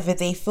whatever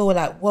they feel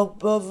like.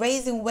 We're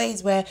raising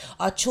ways where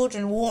our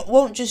children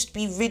won't just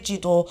be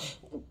rigid or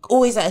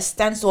always at a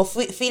standstill,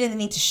 feeling the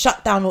need to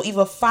shut down or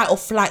either fight or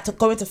flight, to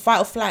go into fight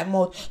or flight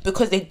mode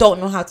because they don't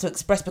know how to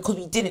express, because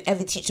we didn't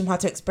ever teach them how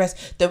to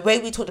express. The way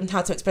we taught them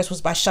how to express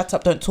was by shut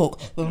up, don't talk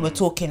when we're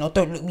talking, or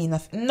don't look me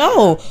enough.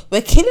 No,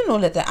 we're killing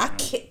all of that. I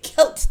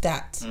killed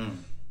that.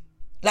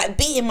 Like,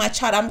 beating my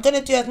child, I'm going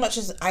to do as much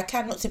as I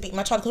can not to beat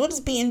my child, because what does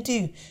beating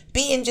do?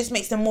 Beating just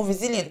makes them more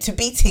resilient to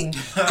beating.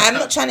 I'm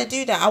not trying to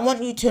do that. I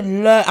want you to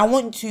learn. I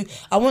want to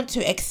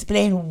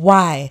explain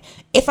why.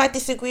 If I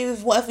disagree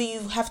with whatever you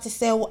have to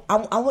say,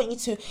 I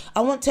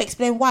want to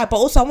explain why, but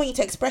also I want you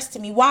to express to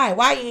me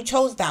why you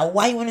chose that,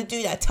 why you want to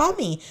do that. Tell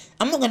me.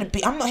 I'm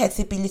not here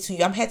to belittle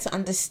you. I'm here to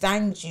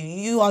understand you.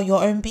 You are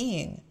your own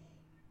being.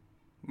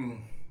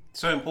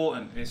 So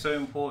important. It's so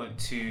important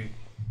to...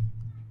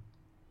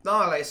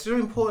 it's so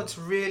important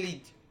to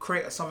really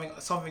create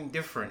something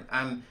different.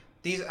 And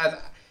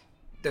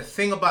the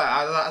thing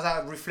about it, as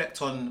I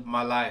reflect on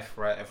my life,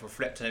 right, if I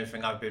reflect on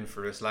everything I've been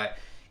through, it's like,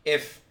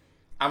 if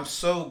I'm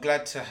so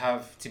glad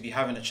to be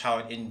having a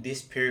child in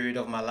this period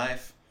of my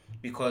life,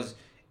 because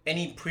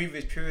any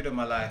previous period of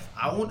my life,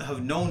 I wouldn't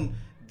have known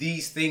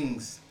these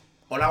things,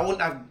 or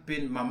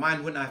my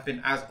mind wouldn't have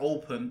been as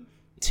open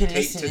to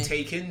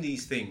take in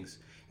these things,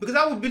 because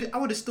I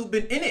would have still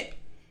been in it.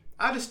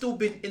 I'd have still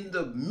been in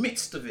the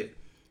midst of it.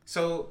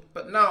 So,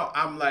 but now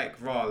I'm like,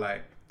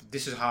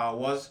 this is how I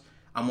was.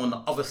 I'm on the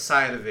other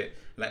side of it.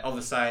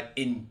 Other side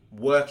in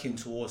working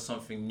towards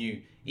something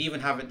new.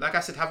 Even having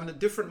a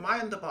different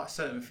mind about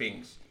certain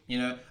things. You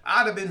know,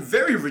 I'd have been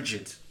very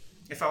rigid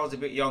if I was a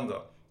bit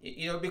younger.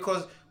 You know,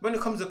 because when it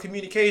comes to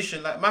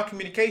communication, my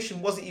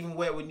communication wasn't even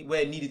where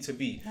it needed to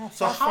be.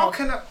 So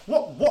what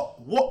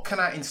can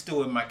I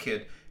instill in my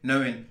kid,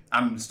 knowing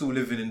I'm still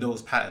living in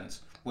those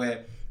patterns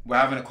where we're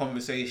having a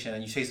conversation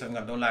and you say something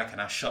I don't like and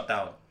I shut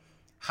down?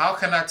 How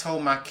can I tell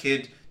my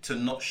kid to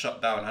not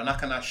shut down? And how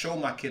can I show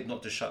my kid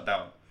not to shut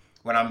down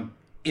when I'm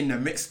in the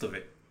midst of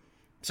it?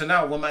 So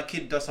now when my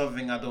kid does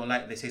something I don't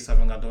like, they say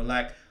something I don't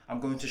like, I'm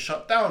going to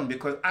shut down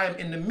because I'm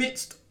in the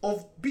midst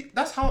of...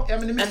 That's how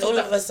I'm in the midst of... And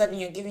all of a sudden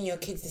you're giving your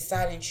kids the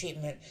silent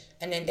treatment,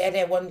 and then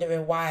they're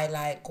wondering why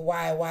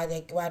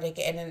they're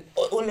getting... And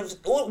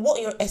all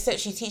what you're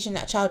essentially teaching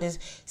that child is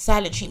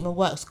silent treatment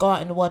works. Go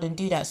out in the world and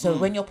do that. So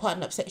when your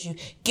partner upsets you,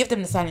 give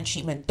them the silent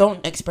treatment.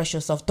 Don't express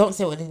yourself. Don't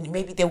say what they...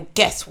 Maybe they'll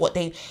guess what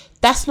they...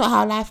 That's not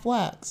how life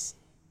works.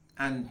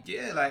 And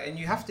and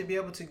you have to be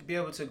able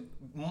to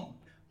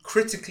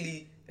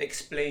critically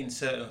explain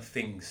certain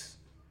things.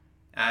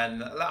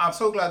 And I'm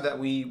so glad that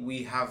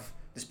we have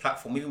this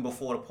platform, even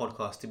before the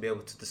podcast, to be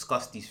able to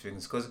discuss these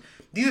things, because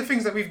these are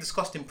things that we've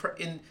discussed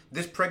in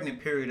this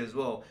pregnant period as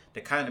well.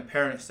 The kind of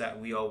parents that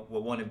we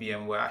want to be,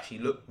 and we're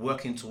actually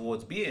working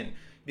towards being.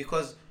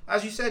 Because,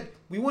 as you said,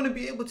 we want to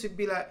be able to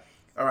be like,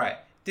 all right,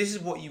 this is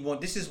what you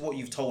want, this is what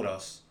you've told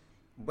us.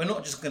 We're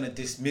not just going to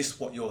dismiss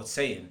what you're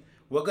saying.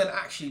 We're going to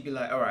actually be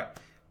like, all right,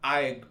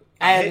 I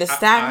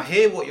understand. I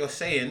hear what you're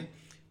saying,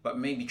 but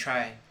maybe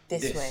try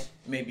this way.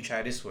 Maybe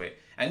try this way.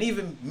 And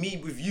even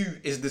me with you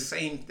is the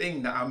same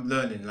thing that I'm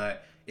learning.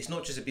 Like, it's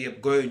not just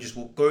going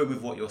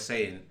with what you're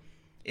saying.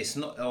 It's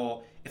not,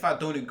 or if I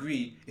don't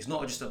agree, it's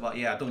not just about,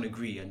 I don't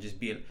agree, and just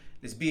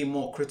being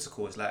more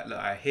critical. It's like, look,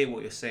 I hear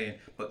what you're saying,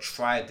 but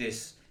try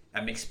this.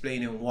 I'm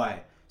explaining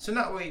why. So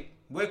that way,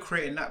 we're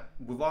creating that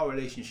with our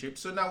relationship.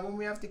 So now when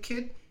we have the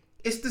kid,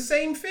 it's the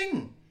same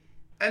thing.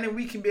 And then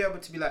we can be able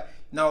to be like,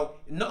 now,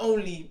 not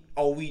only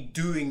are we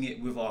doing it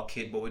with our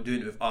kid, but we're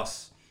doing it with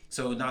us.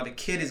 So now the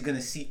kid is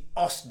gonna see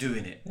us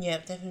doing it. Yeah,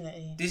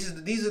 definitely.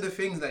 These are the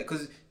things that,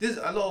 because there's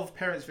a lot of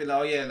parents feel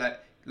like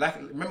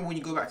remember when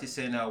you go back to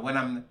saying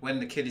when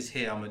the kid is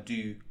here, I'm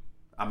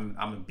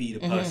gonna be the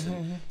person.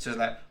 Mm-hmm. So it's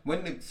like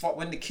when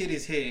the kid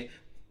is here,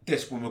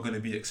 that's when we're gonna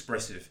be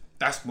expressive.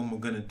 That's when we're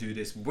gonna do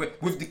this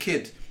with the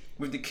kid.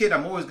 With the kid,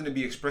 I'm always gonna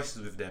be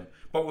expressive with them.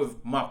 But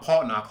with my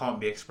partner, I can't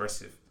be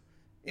expressive.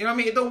 You know what I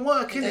mean? It don't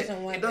work,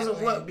 innit? It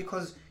doesn't work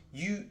because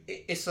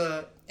it's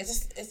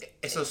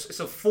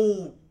a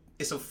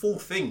full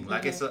thing.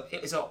 Like it's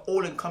an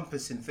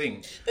all-encompassing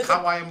thing. Because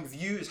how I am with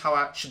you is how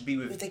I should be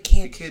with the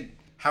kid.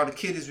 How the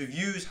kid is with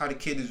you is how the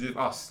kid is with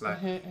us.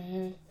 Like,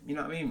 you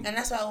know what I mean? And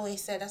that's what I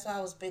always said. That's why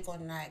I was big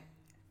on like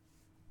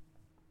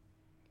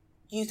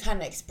you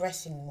kind of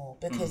expressing more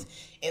because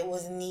it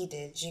was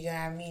needed. You know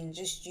what I mean?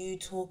 Just you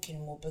talking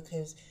more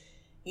because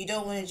you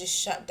don't want to just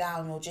shut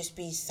down or just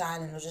be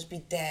silent or just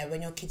be there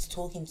when your kid's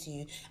talking to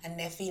you and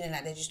they're feeling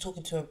like they're just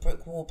talking to a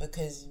brick wall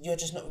because you're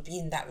just not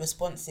being that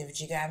responsive.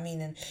 Do you get what I mean?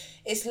 And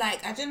it's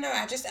like, I don't know,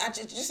 I just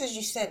as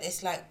you said,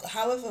 it's like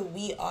however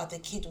we are, the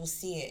kid will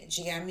see it.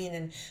 Do you get what I mean?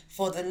 And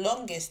for the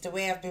longest, the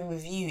way I've been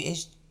with you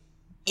is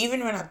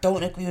even when I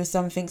don't agree with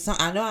something,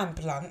 I know I'm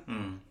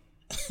blunt.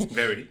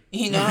 Very.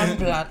 I'm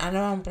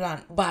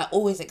blunt, but I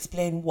always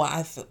explain what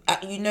I feel.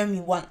 You know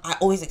me, I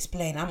always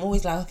explain. I'm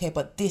always like, okay,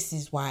 but this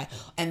is why,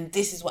 and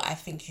this is what I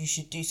think you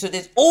should do. So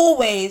there's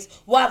always,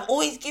 what I've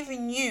always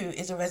given you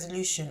is a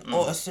resolution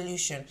or a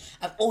solution.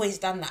 I've always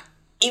done that.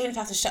 Even if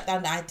I have to shut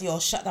down the idea or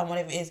shut down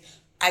whatever it is,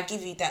 I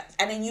give you that.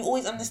 And then you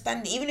always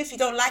understand it. Even if you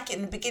don't like it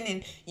in the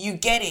beginning, you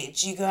get it.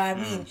 Do you know what I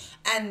mean?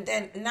 And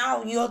then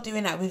now you're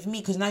doing that with me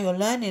because now you're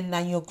learning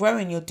and you're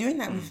growing. You're doing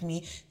that with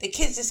me. The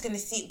kid's just going to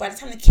see, by the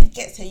time the kid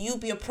gets here, you'll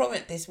be a pro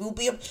at this. I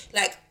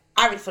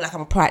really feel like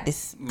I'm a pro at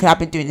this because I've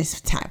been doing this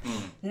for time.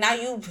 Now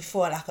you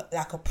feel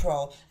like a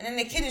pro. And then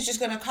the kid is just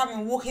going to come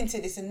and walk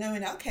into this and knowing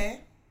that,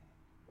 okay,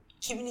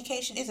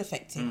 communication is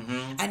effective.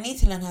 I need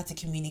to learn how to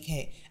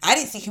communicate. I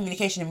didn't see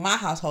communication in my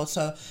household,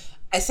 so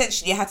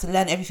essentially I had to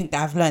learn everything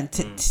that I've learned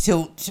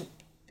to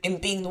in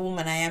being the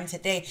woman I am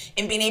today,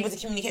 in being able to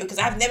communicate, because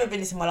I've never been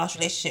this in my last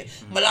relationship.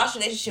 My last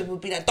relationship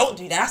would be like, don't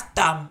do that, that's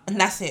dumb, and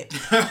that's it.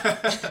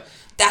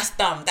 That's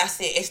dumb, that's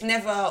it. It's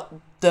never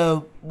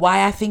the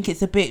why I think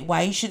it's a bit,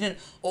 why you shouldn't,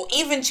 or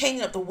even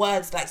changing up the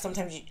words, like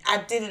sometimes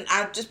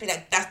I'd just be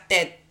like, that's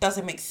dead,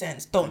 doesn't make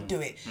sense, don't do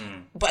it.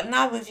 But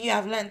now with you,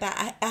 I've learned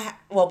that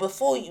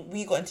before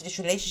we got into this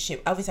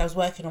relationship, obviously I was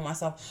working on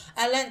myself,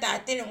 I learned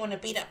that I didn't want to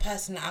be that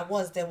person that I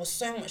was. There was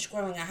so much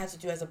growing I had to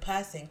do as a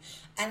person,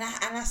 and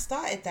I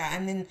started that,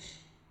 and then,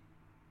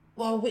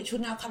 which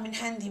would now come in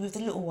handy with the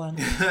little one.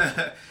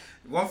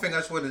 One thing I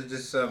just wanted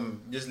to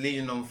just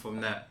leading on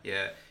from that,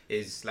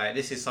 is like,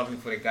 this is something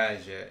for the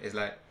guys, is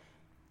like,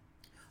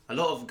 a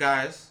lot of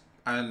guys,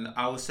 and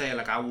I would say,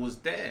 like, I was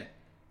there,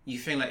 you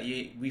think like,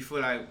 we feel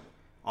like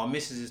our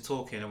missus is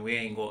talking and we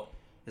ain't got,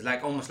 it's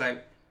like almost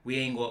like we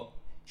ain't got,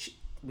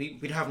 we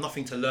have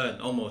nothing to learn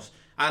almost,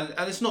 and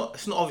it's not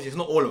obviously, it's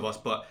not all of us,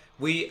 but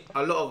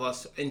a lot of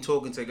us in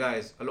talking to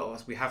guys, a lot of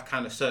us, we have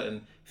kind of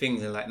certain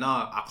things and like,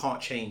 nah, I can't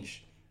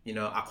change,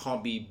 I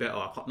can't be better,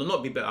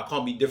 not be better, I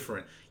can't be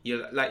different,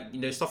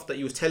 stuff that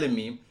you was telling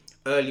me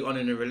early on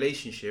in a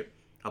relationship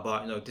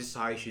about, this is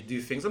how you should do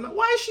things. I'm like,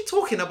 why is she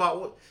talking about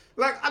what?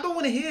 Like, I don't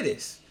want to hear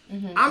this.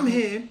 I'm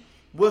here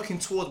working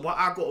towards what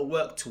I got to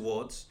work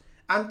towards,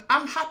 and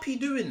I'm happy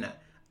doing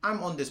that.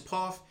 I'm on this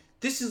path.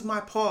 This is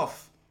my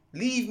path.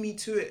 Leave me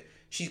to it.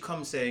 She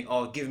comes saying,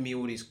 oh, giving me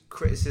all these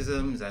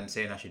criticisms and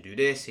saying I should do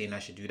this, saying I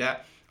should do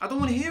that. I don't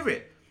want to hear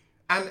it.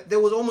 And there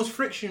was almost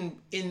friction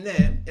in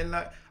there, and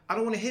like, I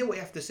don't want to hear what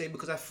you have to say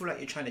because I feel like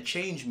you're trying to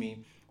change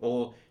me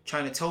or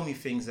trying to tell me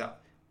things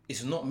that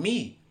it's not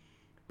me.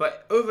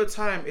 But over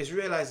time, it's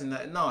realizing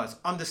that, no, it's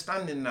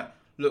understanding that,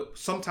 look,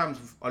 sometimes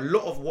a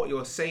lot of what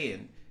you're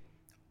saying,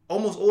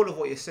 almost all of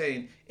what you're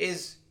saying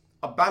is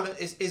a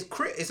balance,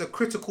 is a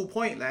critical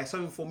point, like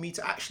something for me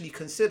to actually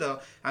consider.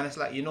 And it's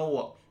like, you know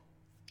what?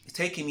 It's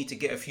taking me to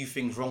get a few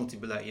things wrong to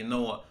be like, you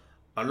know what?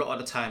 A lot of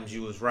the times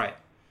you was right.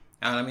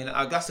 And I mean,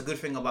 that's the good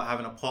thing about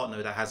having a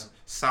partner that has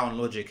sound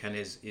logic and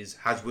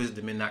has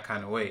wisdom in that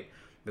kind of way,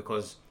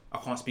 because I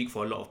can't speak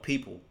for a lot of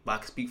people, but I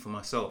can speak for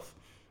myself.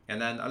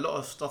 And then a lot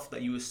of stuff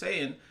that you were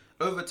saying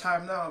over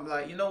time now, I'm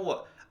like, you know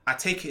what? I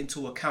take it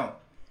into account,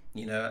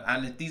 you know,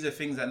 and these are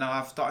things that now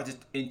I've started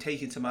to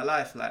take into my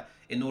life, like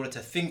in order to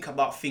think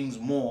about things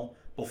more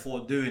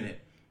before doing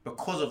it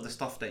because of the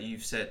stuff that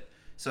you've said.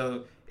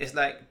 So it's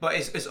like, but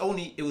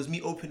it was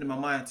me opening my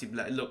mind to be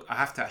like, look, I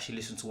have to actually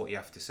listen to what you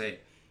have to say.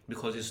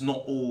 Because it's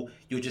not all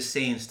you're just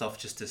saying stuff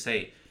just to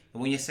say.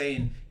 And when you're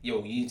saying, yo,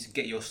 you need to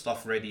get your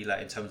stuff ready,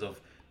 like in terms of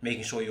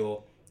making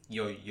sure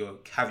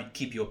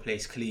keep your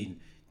place clean,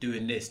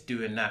 doing this,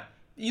 doing that.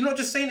 You're not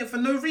just saying it for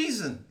no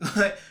reason.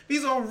 Like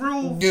these are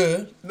real,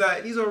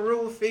 these are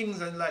real things,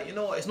 and like, you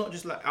know, it's not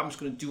just like I'm just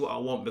gonna do what I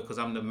want because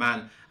I'm the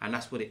man and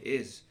that's what it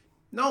is.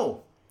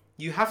 No,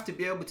 you have to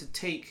be able to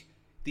take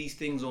these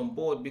things on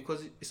board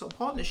because it's a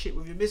partnership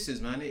with your missus,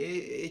 man.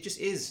 It just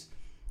is.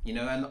 You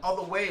know, and the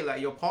other way,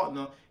 like your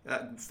partner,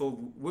 for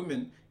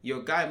women,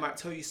 your guy might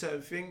tell you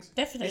certain things.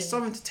 Definitely. It's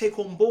something to take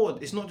on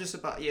board. It's not just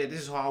about,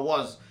 this is how I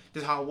was.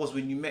 This is how I was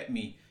when you met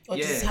me. Or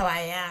this is how I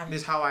am.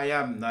 This is how I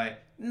am. Like,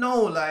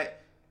 no, like,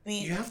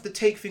 you have to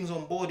take things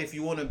on board if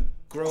you want to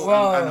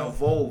grow. And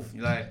evolve.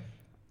 Like,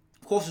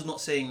 of course, it's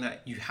not saying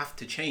that you have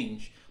to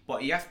change,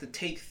 but you have to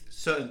take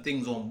certain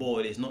things on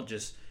board. It's not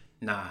just,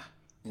 nah.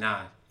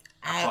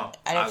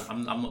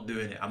 I'm not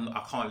doing it.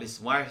 I can't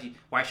listen. Why is she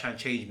trying to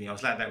change me? I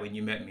was like that when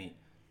you met me.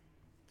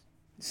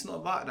 It's not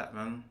about that,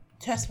 man.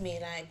 Trust me,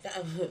 like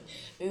that,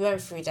 we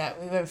went through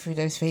that. We went through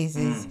those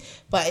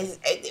phases, but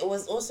it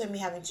was also me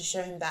having to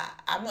show him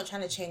that I'm not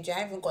trying to change you. I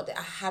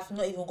have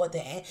not even got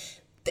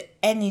the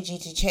energy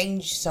to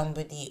change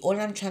somebody. All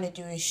I'm trying to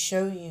do is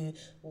show you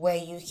where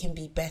you can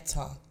be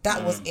better.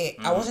 That was it.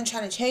 I wasn't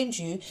trying to change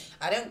you.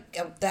 I don't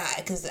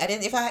because I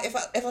didn't. If I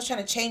was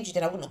trying to change you,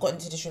 then I wouldn't have got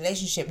into this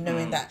relationship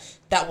knowing that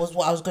was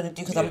what I was going to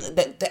do. Because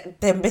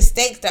the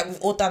mistakes that we've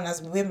all done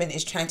as women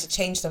is trying to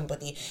change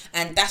somebody,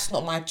 and that's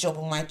not my job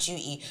or my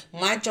duty.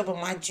 My job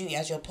and my duty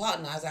as your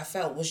partner, as I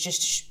felt, was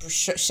just to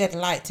shed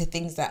light to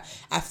things that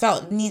I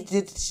felt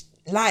needed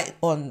light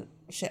on.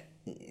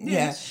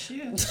 I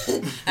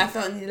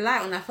felt the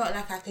light on. I felt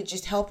like I could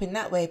just help in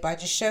that way by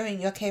just showing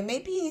you, okay,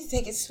 maybe you need to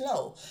take it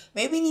slow.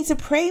 Maybe you need to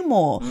pray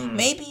more.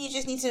 Maybe you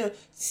just need to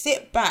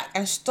sit back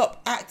and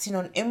stop acting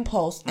on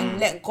impulse and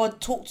let God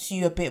talk to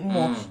you a bit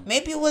more.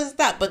 Maybe it was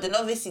that, but then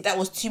obviously that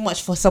was too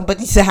much for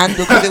somebody to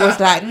handle because it was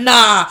like,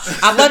 nah,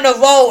 I'm on a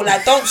roll.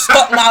 Like, don't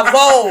stop my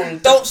roll.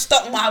 Don't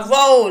stop my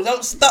roll.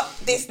 Don't stop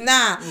this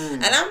now.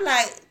 And I'm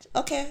like,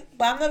 okay,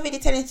 but I'm not really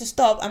telling you to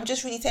stop. I'm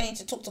just really telling you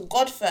to talk to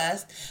God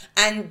first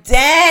and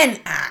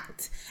then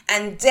act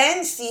and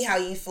then see how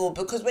you feel.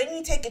 Because when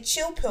you take a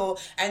chill pill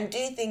and do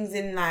things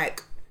in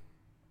like,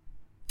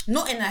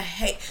 not in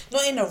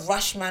a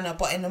rush manner,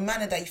 but in a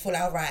manner that you feel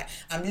like, all right,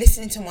 I'm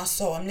listening to my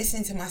soul, I'm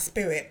listening to my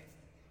spirit,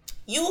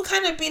 you will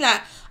kind of be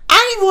like, I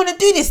didn't even want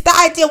to do this.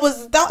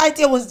 That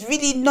idea was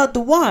really not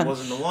the one. It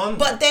wasn't the one.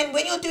 But then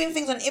when you're doing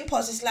things on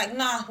impulse, it's like,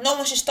 nah, no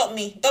one should stop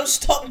me. Don't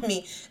stop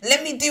me.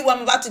 Let me do what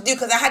I'm about to do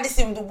because I had this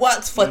in the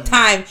works for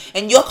time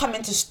and you're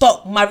coming to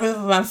stop my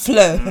river and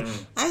flow.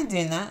 I ain't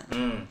doing that.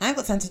 I ain't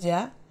got time to do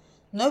that.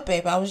 No,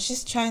 babe, I was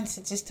just trying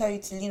to just tell you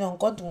to lean on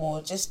God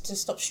more, just to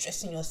stop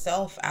stressing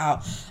yourself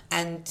out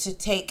and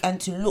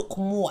to look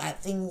more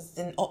at things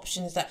and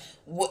options that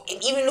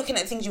even looking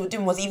at things you were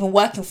doing was even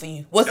working for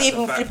you. Was it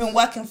even flipping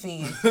working for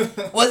you?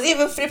 Was it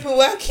even flipping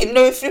working?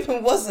 No, it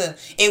flipping wasn't.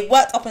 It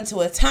worked up until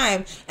a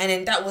time and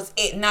then that was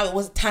it. Now it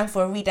was time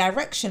for a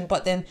redirection.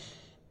 But then,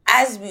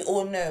 as we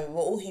all know,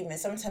 we're all human.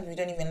 Sometimes we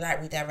don't even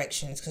like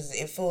redirections because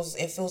it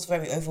feels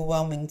very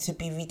overwhelming to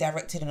be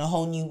redirected in a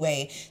whole new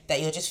way that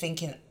you're just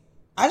thinking,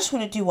 I just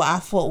want to do what I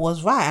thought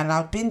was right and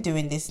I've been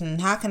doing this and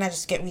how can I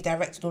just get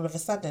redirected all of a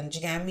sudden? Do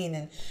you get what I mean?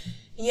 And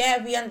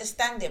yeah, we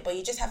understand it, but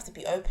you just have to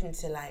be open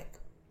to like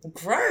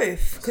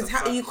growth because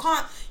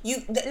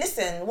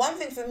listen, one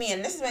thing for me,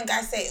 and this is when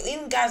guys say,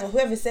 even guys or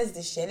whoever says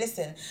this shit,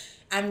 listen,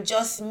 I'm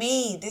just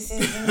me, this is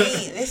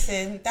me.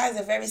 Listen, that is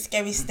a very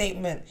scary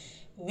statement.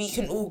 we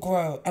can all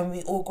grow, and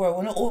we all grow.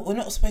 We're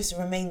not supposed to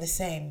remain the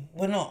same.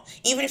 We're not.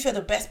 Even if you're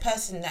the best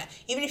person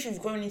even if you've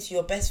grown into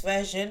your best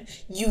version,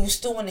 you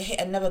still want to hit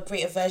another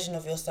greater version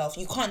of yourself.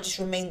 You can't just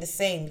remain the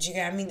same. Do you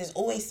get what I mean? There's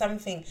always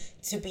something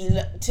to be,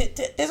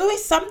 there's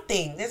always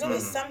something. There's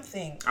always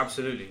something.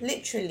 Absolutely.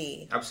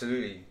 Literally.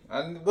 Absolutely.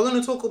 And we're going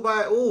to talk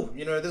about it all.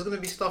 You know, there's going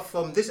to be stuff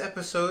from this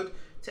episode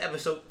to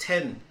episode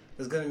 10.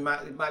 It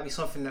might be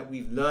something that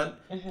we've learned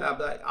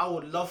that I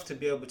would love to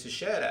be able to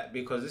share that,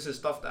 because this is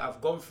stuff that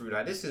I've gone through.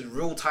 Like, this is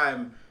real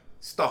time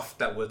stuff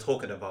that we're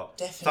talking about.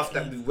 Definitely. Stuff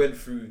that we went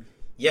through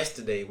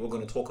yesterday. We're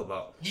going to talk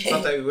about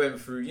stuff that we went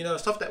through. You know,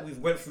 stuff that we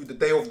went through the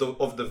day of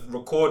the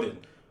recording.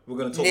 We're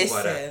going to talk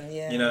about that.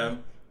 Yeah. You know,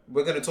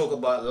 we're going to talk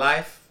about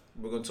life.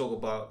 We're going to talk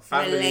about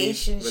family,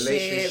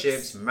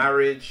 relationships,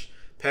 marriage.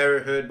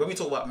 Parenthood. When we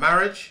talk about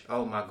marriage,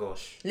 oh my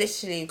gosh.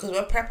 Literally, because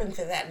we're prepping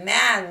for that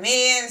now,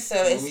 man.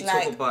 So when it's like... When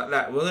we talk about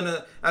that, we're going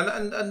to...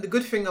 And the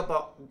good thing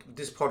about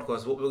this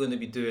podcast, what we're going to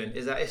be doing,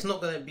 is that it's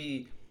not going to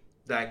be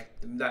like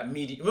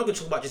media. We're not going to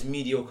talk about just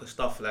mediocre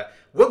stuff. Like,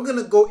 we're going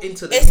to go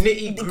into the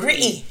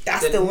nitty-gritty.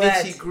 That's the word.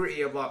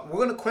 Nitty-gritty about...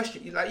 We're going to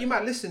question... Like, you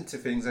might listen to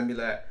things and be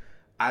like,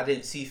 I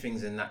didn't see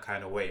things in that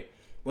kind of way.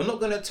 We're not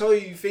going to tell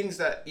you things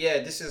that,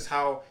 this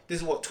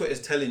is what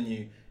Twitter's telling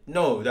you.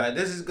 No, like,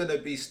 this is going to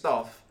be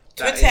stuff.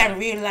 Twitter and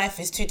real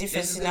life is two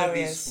different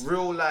scenarios. This is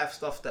real life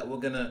stuff that we're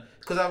gonna,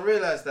 because I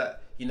realized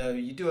that, you know,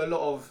 you do a lot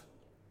of,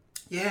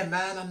 man,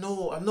 I know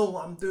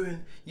what I'm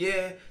doing.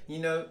 Yeah, you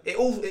know, it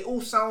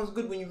all sounds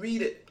good when you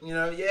read it. You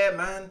know,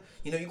 man,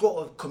 you know, you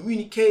got to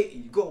communicate,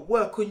 you got to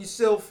work on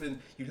yourself, and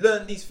you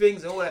learn these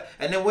things and all that.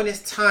 And then when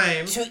it's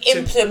time to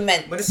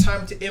implement,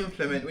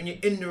 when you're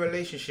in the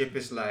relationship,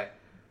 it's like,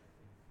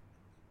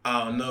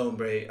 I don't know,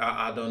 bro.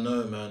 I don't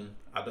know, man.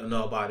 I don't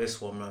know about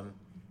this one, man.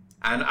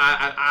 And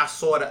I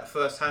saw that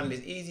firsthand.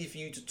 It's easy for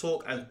you to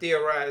talk and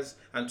theorize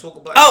and talk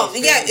about.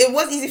 It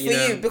was easy for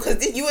you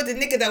because you were the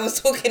nigga that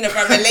was talking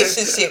about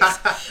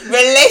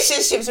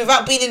relationships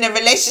without being in a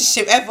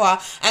relationship ever,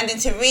 and then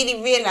to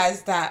really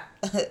realize that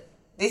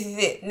this is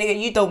it, nigga.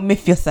 You don't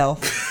myth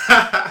yourself.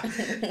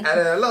 And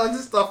a lot of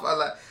this stuff,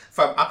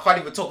 fam, I can't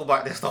even talk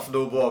about this stuff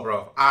no more,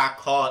 bro. I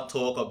can't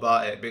talk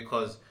about it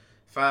because,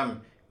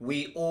 fam,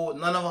 none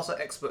of us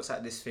are experts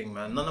at this thing,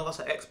 man. None of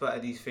us are expert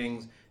at these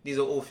things. These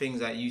are all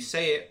things that you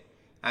say it,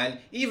 and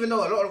even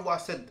though a lot of what I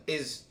said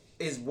is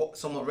what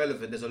somewhat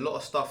relevant, there's a lot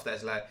of stuff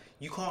that's like,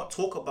 you can't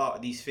talk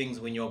about these things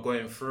when you're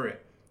going through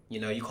it. You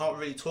know, you can't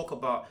really talk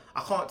about,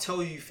 I can't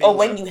tell you things. Or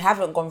when you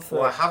haven't gone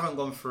through it. I haven't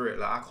gone through it.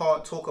 Like, I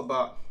can't talk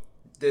about,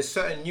 there's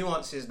certain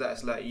nuances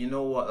that's like, you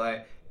know what,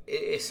 like,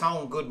 it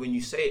sounds good when you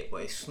say it,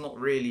 but it's not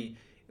really,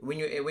 when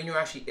you're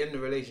actually in the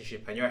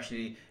relationship and you're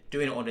actually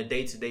doing it on a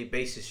day-to-day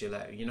basis, you're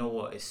like, you know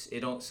what, it's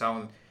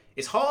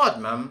hard,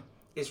 man.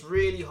 It's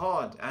really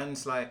hard, and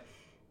it's like,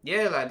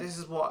 this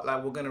is what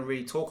we're gonna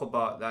really talk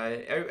about.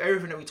 Like,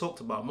 everything that we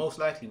talked about, most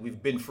likely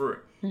we've been through it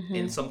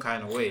in some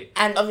kind of way.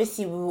 And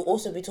obviously, we will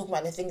also be talking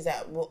about the things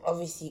that we're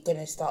obviously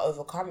gonna start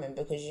overcoming,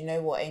 because you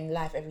know what, in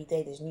life every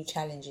day there's new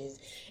challenges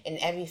in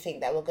everything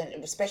that we're gonna,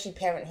 especially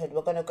parenthood,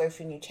 we're gonna go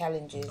through new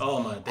challenges.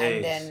 Oh my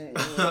days! And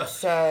then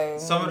so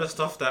some of the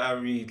stuff that I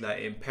read, like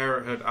in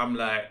parenthood, I'm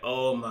like,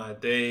 oh my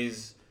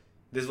days,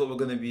 this is what we're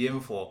gonna be in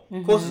for.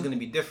 Of course, it's gonna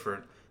be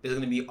different. There's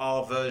going to be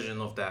our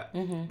version of that.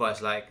 But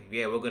it's like,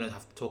 we're going to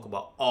have to talk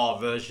about our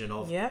version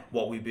of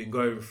what we've been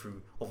going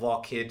through, of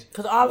our kid.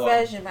 Because our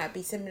version might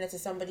be similar to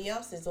somebody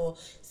else's, or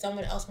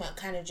someone else might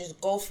kind of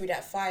just go through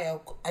that fire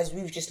as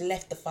we've just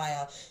left the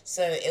fire.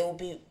 So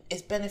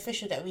it's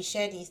beneficial that we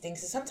share these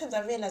things. So sometimes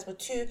I realise we're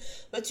too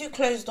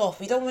closed off.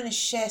 We don't want to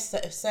share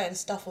certain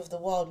stuff with the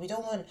world. We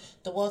don't want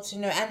the world to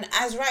know. And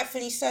as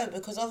rightfully so,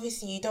 because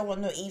obviously you don't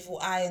want no evil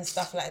eye and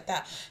stuff like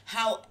that.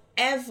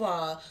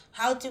 However,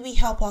 how do we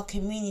help our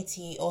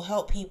community or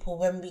help people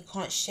when we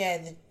can't share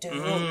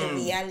the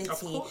reality? Of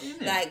course,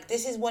 like,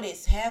 this is what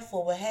it's here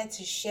for. We're here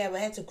to share. We're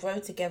here to grow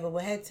together.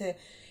 We're here to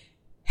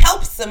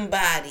help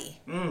somebody.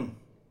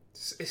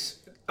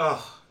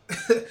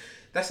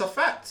 That's a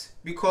fact,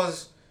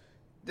 because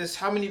there's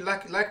how many,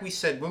 like we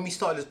said when we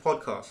started this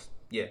podcast.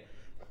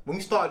 When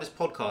we started this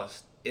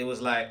podcast, it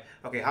was like,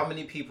 okay, how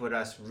many people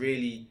that's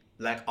really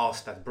like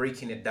us, that's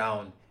breaking it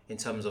down in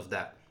terms of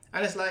that?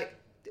 And it's like,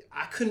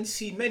 I couldn't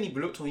see many.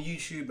 We looked on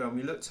YouTube and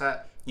we looked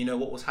at,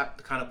 what was the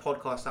kind of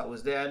podcast that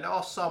was there, and there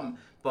are some,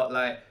 but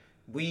like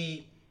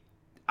we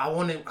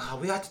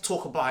had to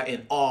talk about it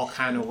in our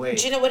kind of way.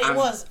 Do you know what it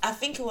was? I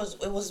think it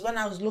was when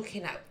I was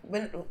looking at,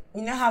 when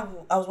you know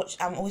how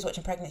I'm always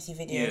watching pregnancy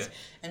videos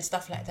and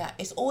stuff like that.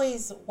 It's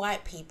always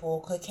white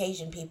people,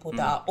 Caucasian people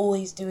that are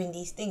always doing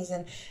these things,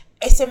 and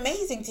it's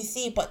amazing to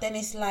see. But then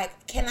it's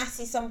like, can I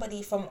see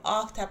somebody from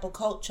our type of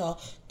culture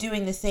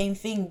doing the same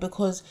thing?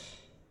 Because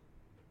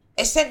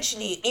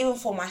essentially, even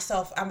for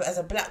myself, as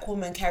a black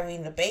woman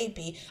carrying a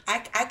baby,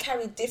 I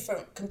carry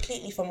different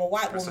completely from a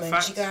white woman. Do you know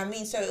what I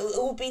mean? So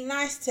it would be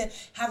nice to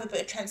have a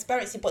bit of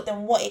transparency. But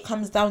then what it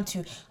comes down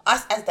to,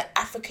 us as the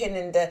African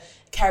and the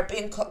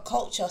Caribbean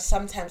culture,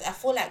 sometimes I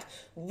feel like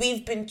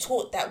we've been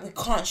taught that we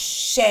can't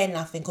share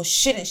nothing or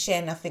shouldn't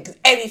share nothing because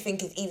everything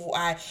is evil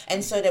eye,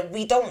 and so that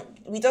we don't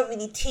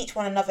really teach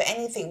one another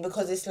anything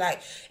because it's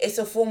like it's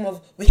a form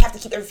of we have to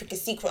keep everything a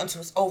secret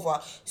until it's over.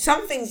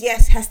 Some things,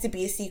 yes, has to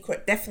be a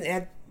secret,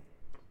 definitely.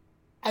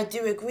 I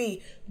do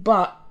agree,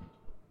 but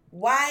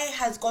why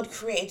has God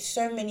created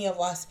so many of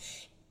us?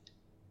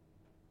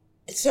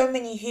 So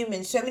many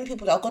humans, so many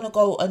people that are going to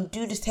go and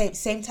do the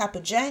same type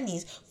of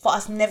journeys for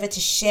us never to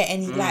share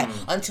any light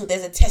until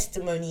there's a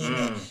testimony in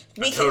it.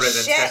 We can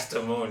share.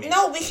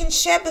 No, we can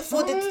share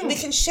before we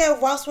can share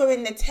whilst we're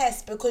in the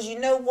test, because you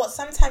know what?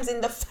 Sometimes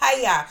in the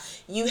fire,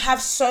 you have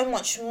so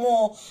much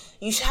more.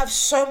 You have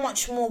so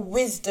much more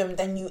wisdom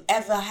than you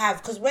ever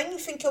have. Because when you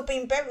think you're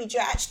being buried,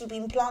 you're actually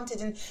being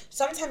planted. And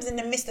sometimes in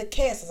the midst of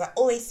chaos, as I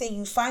always say,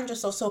 you find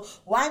yourself. So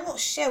why not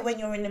share when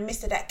you're in the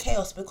midst of that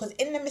chaos? Because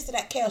in the midst of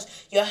that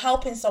chaos, you're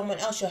helping someone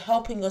else. You're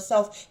helping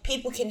yourself.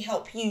 People can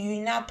help you.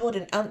 You now build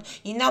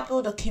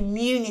a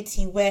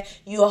community where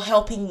you are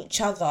helping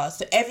each other.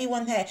 So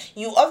everyone there,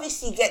 you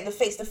obviously get the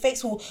fakes. The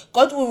fakes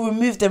God will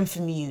remove them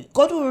from you.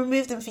 God will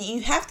remove them from you.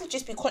 You have to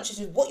just be conscious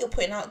of what you're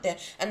putting out there,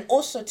 and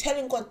also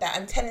telling God that,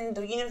 and telling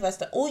the universe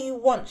that all you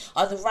want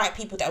are the right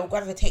people that will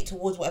gravitate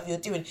towards whatever you're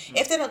doing.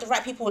 If they're not the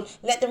right people,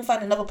 let them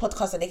find another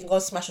podcast that they can go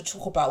smash or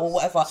talk about or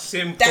whatever.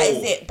 Simple. That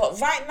is it.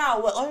 But right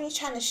now, we're only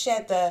trying to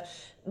share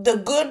the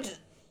good,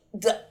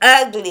 the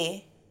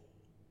ugly,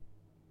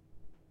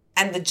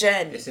 and the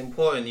journey. It's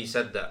important you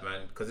said that,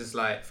 man, because it's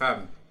like,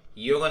 fam,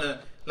 you're gonna,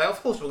 like,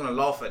 of course we're gonna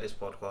laugh at this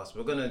podcast.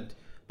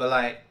 But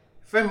like,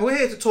 fam, we're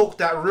here to talk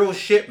that real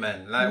shit,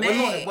 man. Like,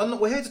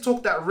 we're here to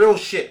talk that real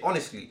shit,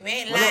 honestly.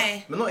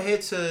 We're not here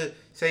to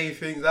say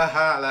things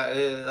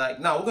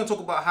no, we're gonna talk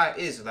about how it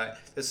is. Like,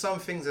 there's some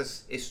things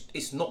that's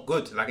it's not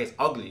good. Like, it's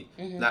ugly.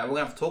 Like, we're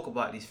gonna have to talk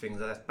about these things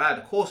that's bad.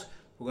 Of course,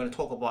 we're gonna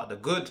talk about the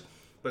good,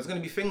 but it's gonna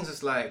be things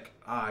that's like,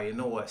 you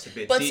know what, it's a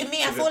bit But deep, to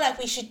me, I feel like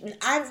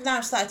I've now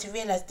started to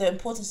realise the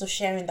importance of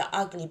sharing the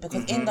ugly,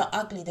 because in the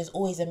ugly, there's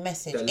always a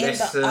message.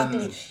 The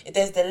ugly,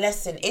 there's the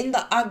lesson. In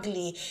the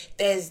ugly,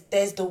 there's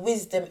the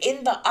wisdom.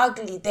 In the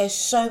ugly, there's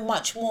so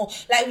much more.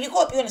 Like, you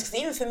gotta be honest,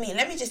 because even for me,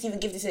 let me just even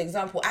give this an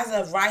example. As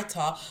a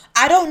writer,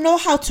 I don't know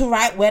how to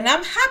write when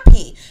I'm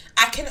happy.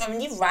 I can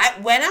only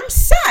write when I'm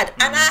sad.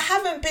 And I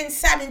haven't been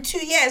sad in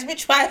 2 years,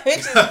 which is why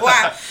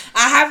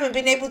I haven't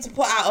been able to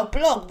put out a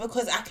blog,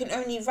 because I can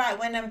only write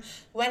when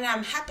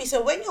I'm happy.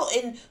 So when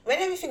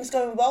everything's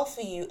going well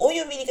for you, all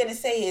you're really going to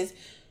say is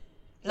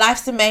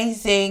life's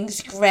amazing,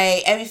 it's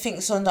great,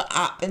 everything's on the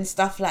up and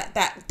stuff like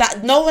that.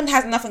 That no one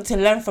has nothing to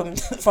learn from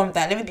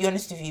that. Let me be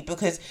honest with you,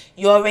 because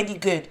you're already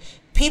good.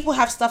 People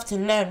have stuff to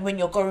learn when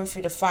you're going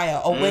through the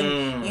fire, or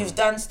when you've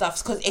done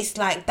stuff, because it's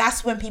like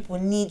that's when people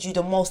need you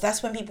the most.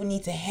 That's when people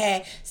need to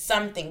hear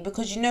something,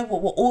 because you know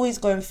what, we're always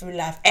going through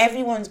life.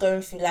 Everyone's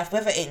going through life,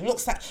 whether it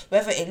looks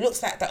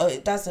like that or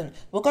it doesn't.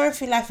 We're going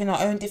through life in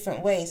our own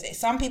different ways.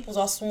 Some people's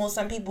are small,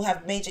 some people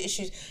have major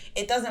issues.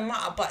 It doesn't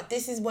matter, but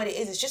this is what it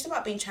is. It's just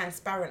about being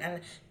transparent,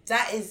 and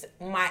that is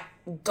my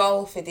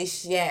goal for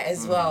this year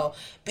as well.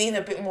 Being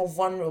a bit more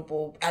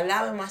vulnerable,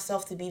 allowing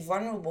myself to be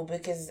vulnerable,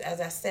 because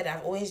as I said,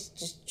 I've always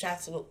just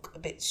tried to look a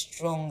bit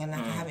strong and I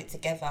can have it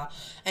together.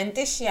 And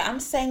this year, I'm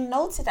saying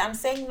no to that. I'm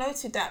saying no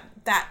to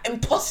that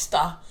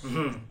imposter.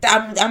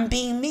 That I'm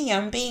being me.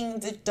 I'm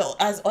being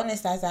as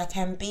honest as I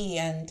can be.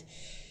 And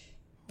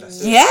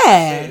that's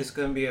it. It's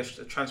going to be a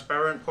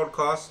transparent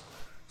podcast.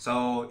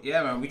 So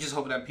yeah, man, we just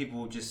hope that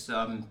people just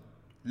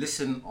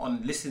listen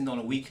on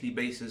a weekly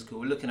basis, because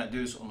we're looking at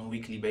this on a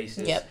weekly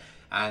basis. Yep.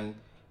 And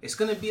it's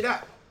gonna be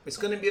that.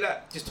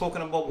 Just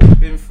talking about what we've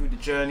been through, the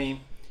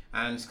journey,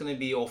 and it's gonna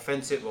be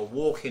authentic. We're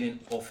walking in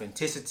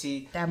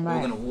authenticity. Damn right.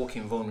 We're gonna walk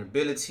in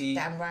vulnerability.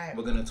 Damn right.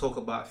 We're gonna talk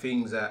about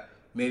things that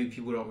maybe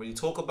people don't really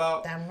talk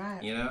about. Damn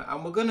right. You know,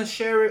 and we're gonna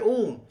share it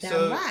all.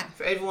 Damn right.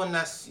 For everyone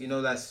that's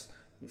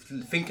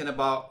thinking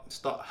about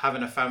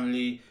having a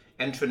family,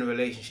 entering a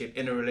relationship,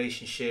 in a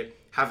relationship,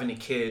 having a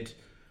kid.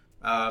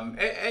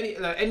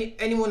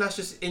 Anyone that's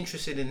just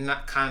interested in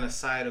that kind of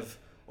side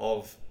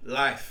of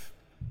life,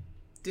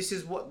 this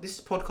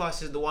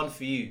podcast is the one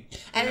for you.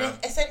 And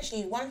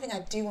essentially, one thing I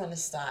do want to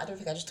start, I don't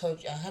think I just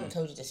told you, I haven't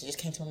told you this, it just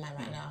came to my mind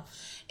right now,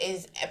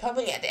 is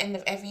probably at the end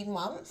of every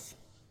month,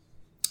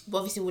 but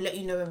obviously we'll let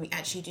you know when we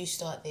actually do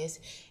start this,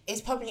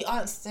 is probably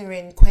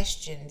answering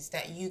questions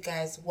that you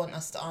guys want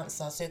us to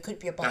answer. So it could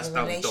be about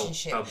your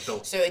relationship.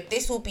 Dope. So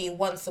this will be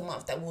once a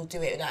month that we'll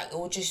do it. Like, it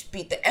will just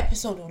be, the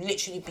episode will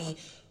literally be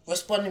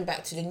responding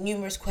back to the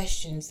numerous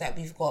questions that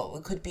we've got.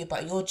 It could be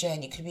about your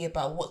journey, it could be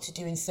about what to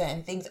do in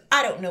certain things.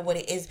 I don't know what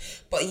it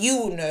is, but you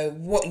will know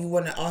what you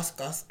want to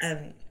ask us,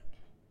 and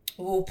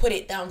we'll put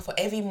it down for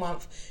every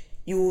month.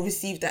 You will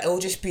receive that. It will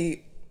just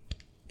be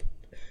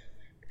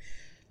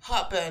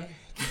heartburn.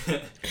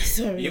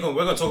 Sorry. We're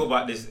gonna talk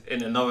about this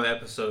in another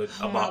episode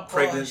about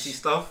pregnancy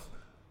stuff.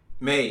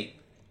 Mate.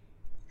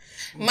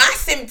 My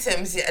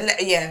symptoms,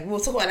 yeah,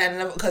 we'll talk about that in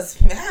another,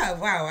 because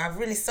wow, I've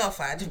really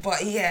suffered.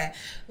 But yeah,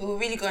 we'll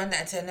really go on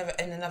that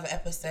in another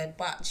episode.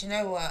 But do you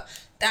know what?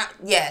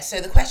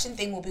 So the question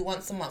thing will be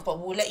once a month, but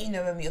we'll let you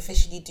know when we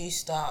officially do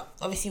start.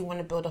 Obviously, we want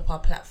to build up our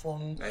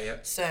platform.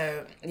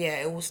 So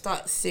yeah, it will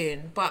start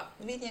soon. But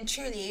really and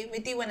truly, we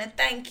do want to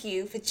thank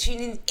you for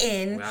tuning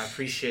in. Well, I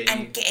appreciate you.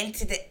 And getting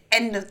to the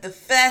end of the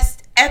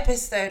first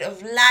episode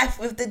of Life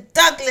with the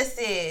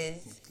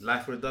Douglases.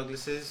 Life with the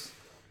Douglases.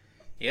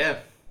 Yeah.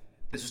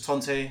 This was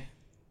Tonte.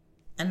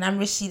 And I'm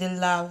Rashida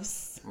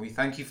Loves. We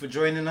thank you for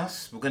joining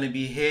us. We're going to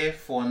be here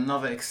for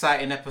another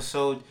exciting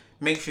episode.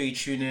 Make sure you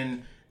tune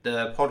in.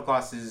 The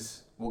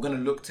podcast we're going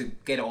to look to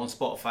get it on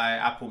Spotify,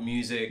 Apple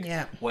Music,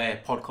 where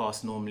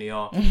podcasts normally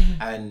are.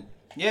 And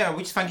yeah,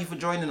 we just thank you for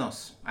joining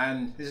us.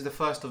 And this is the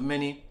first of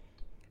many.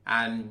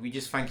 And we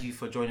just thank you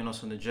for joining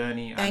us on the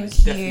journey. And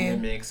it's definitely going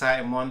to be an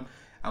exciting one.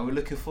 And we're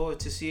looking forward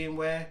to seeing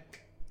where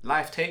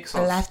life takes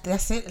us.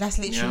 That's it. That's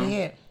literally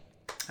it.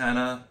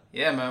 And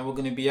yeah, man, we're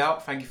going to be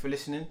out. Thank you for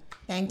listening.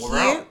 Thank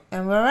you.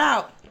 And we're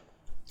out.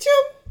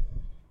 Choo.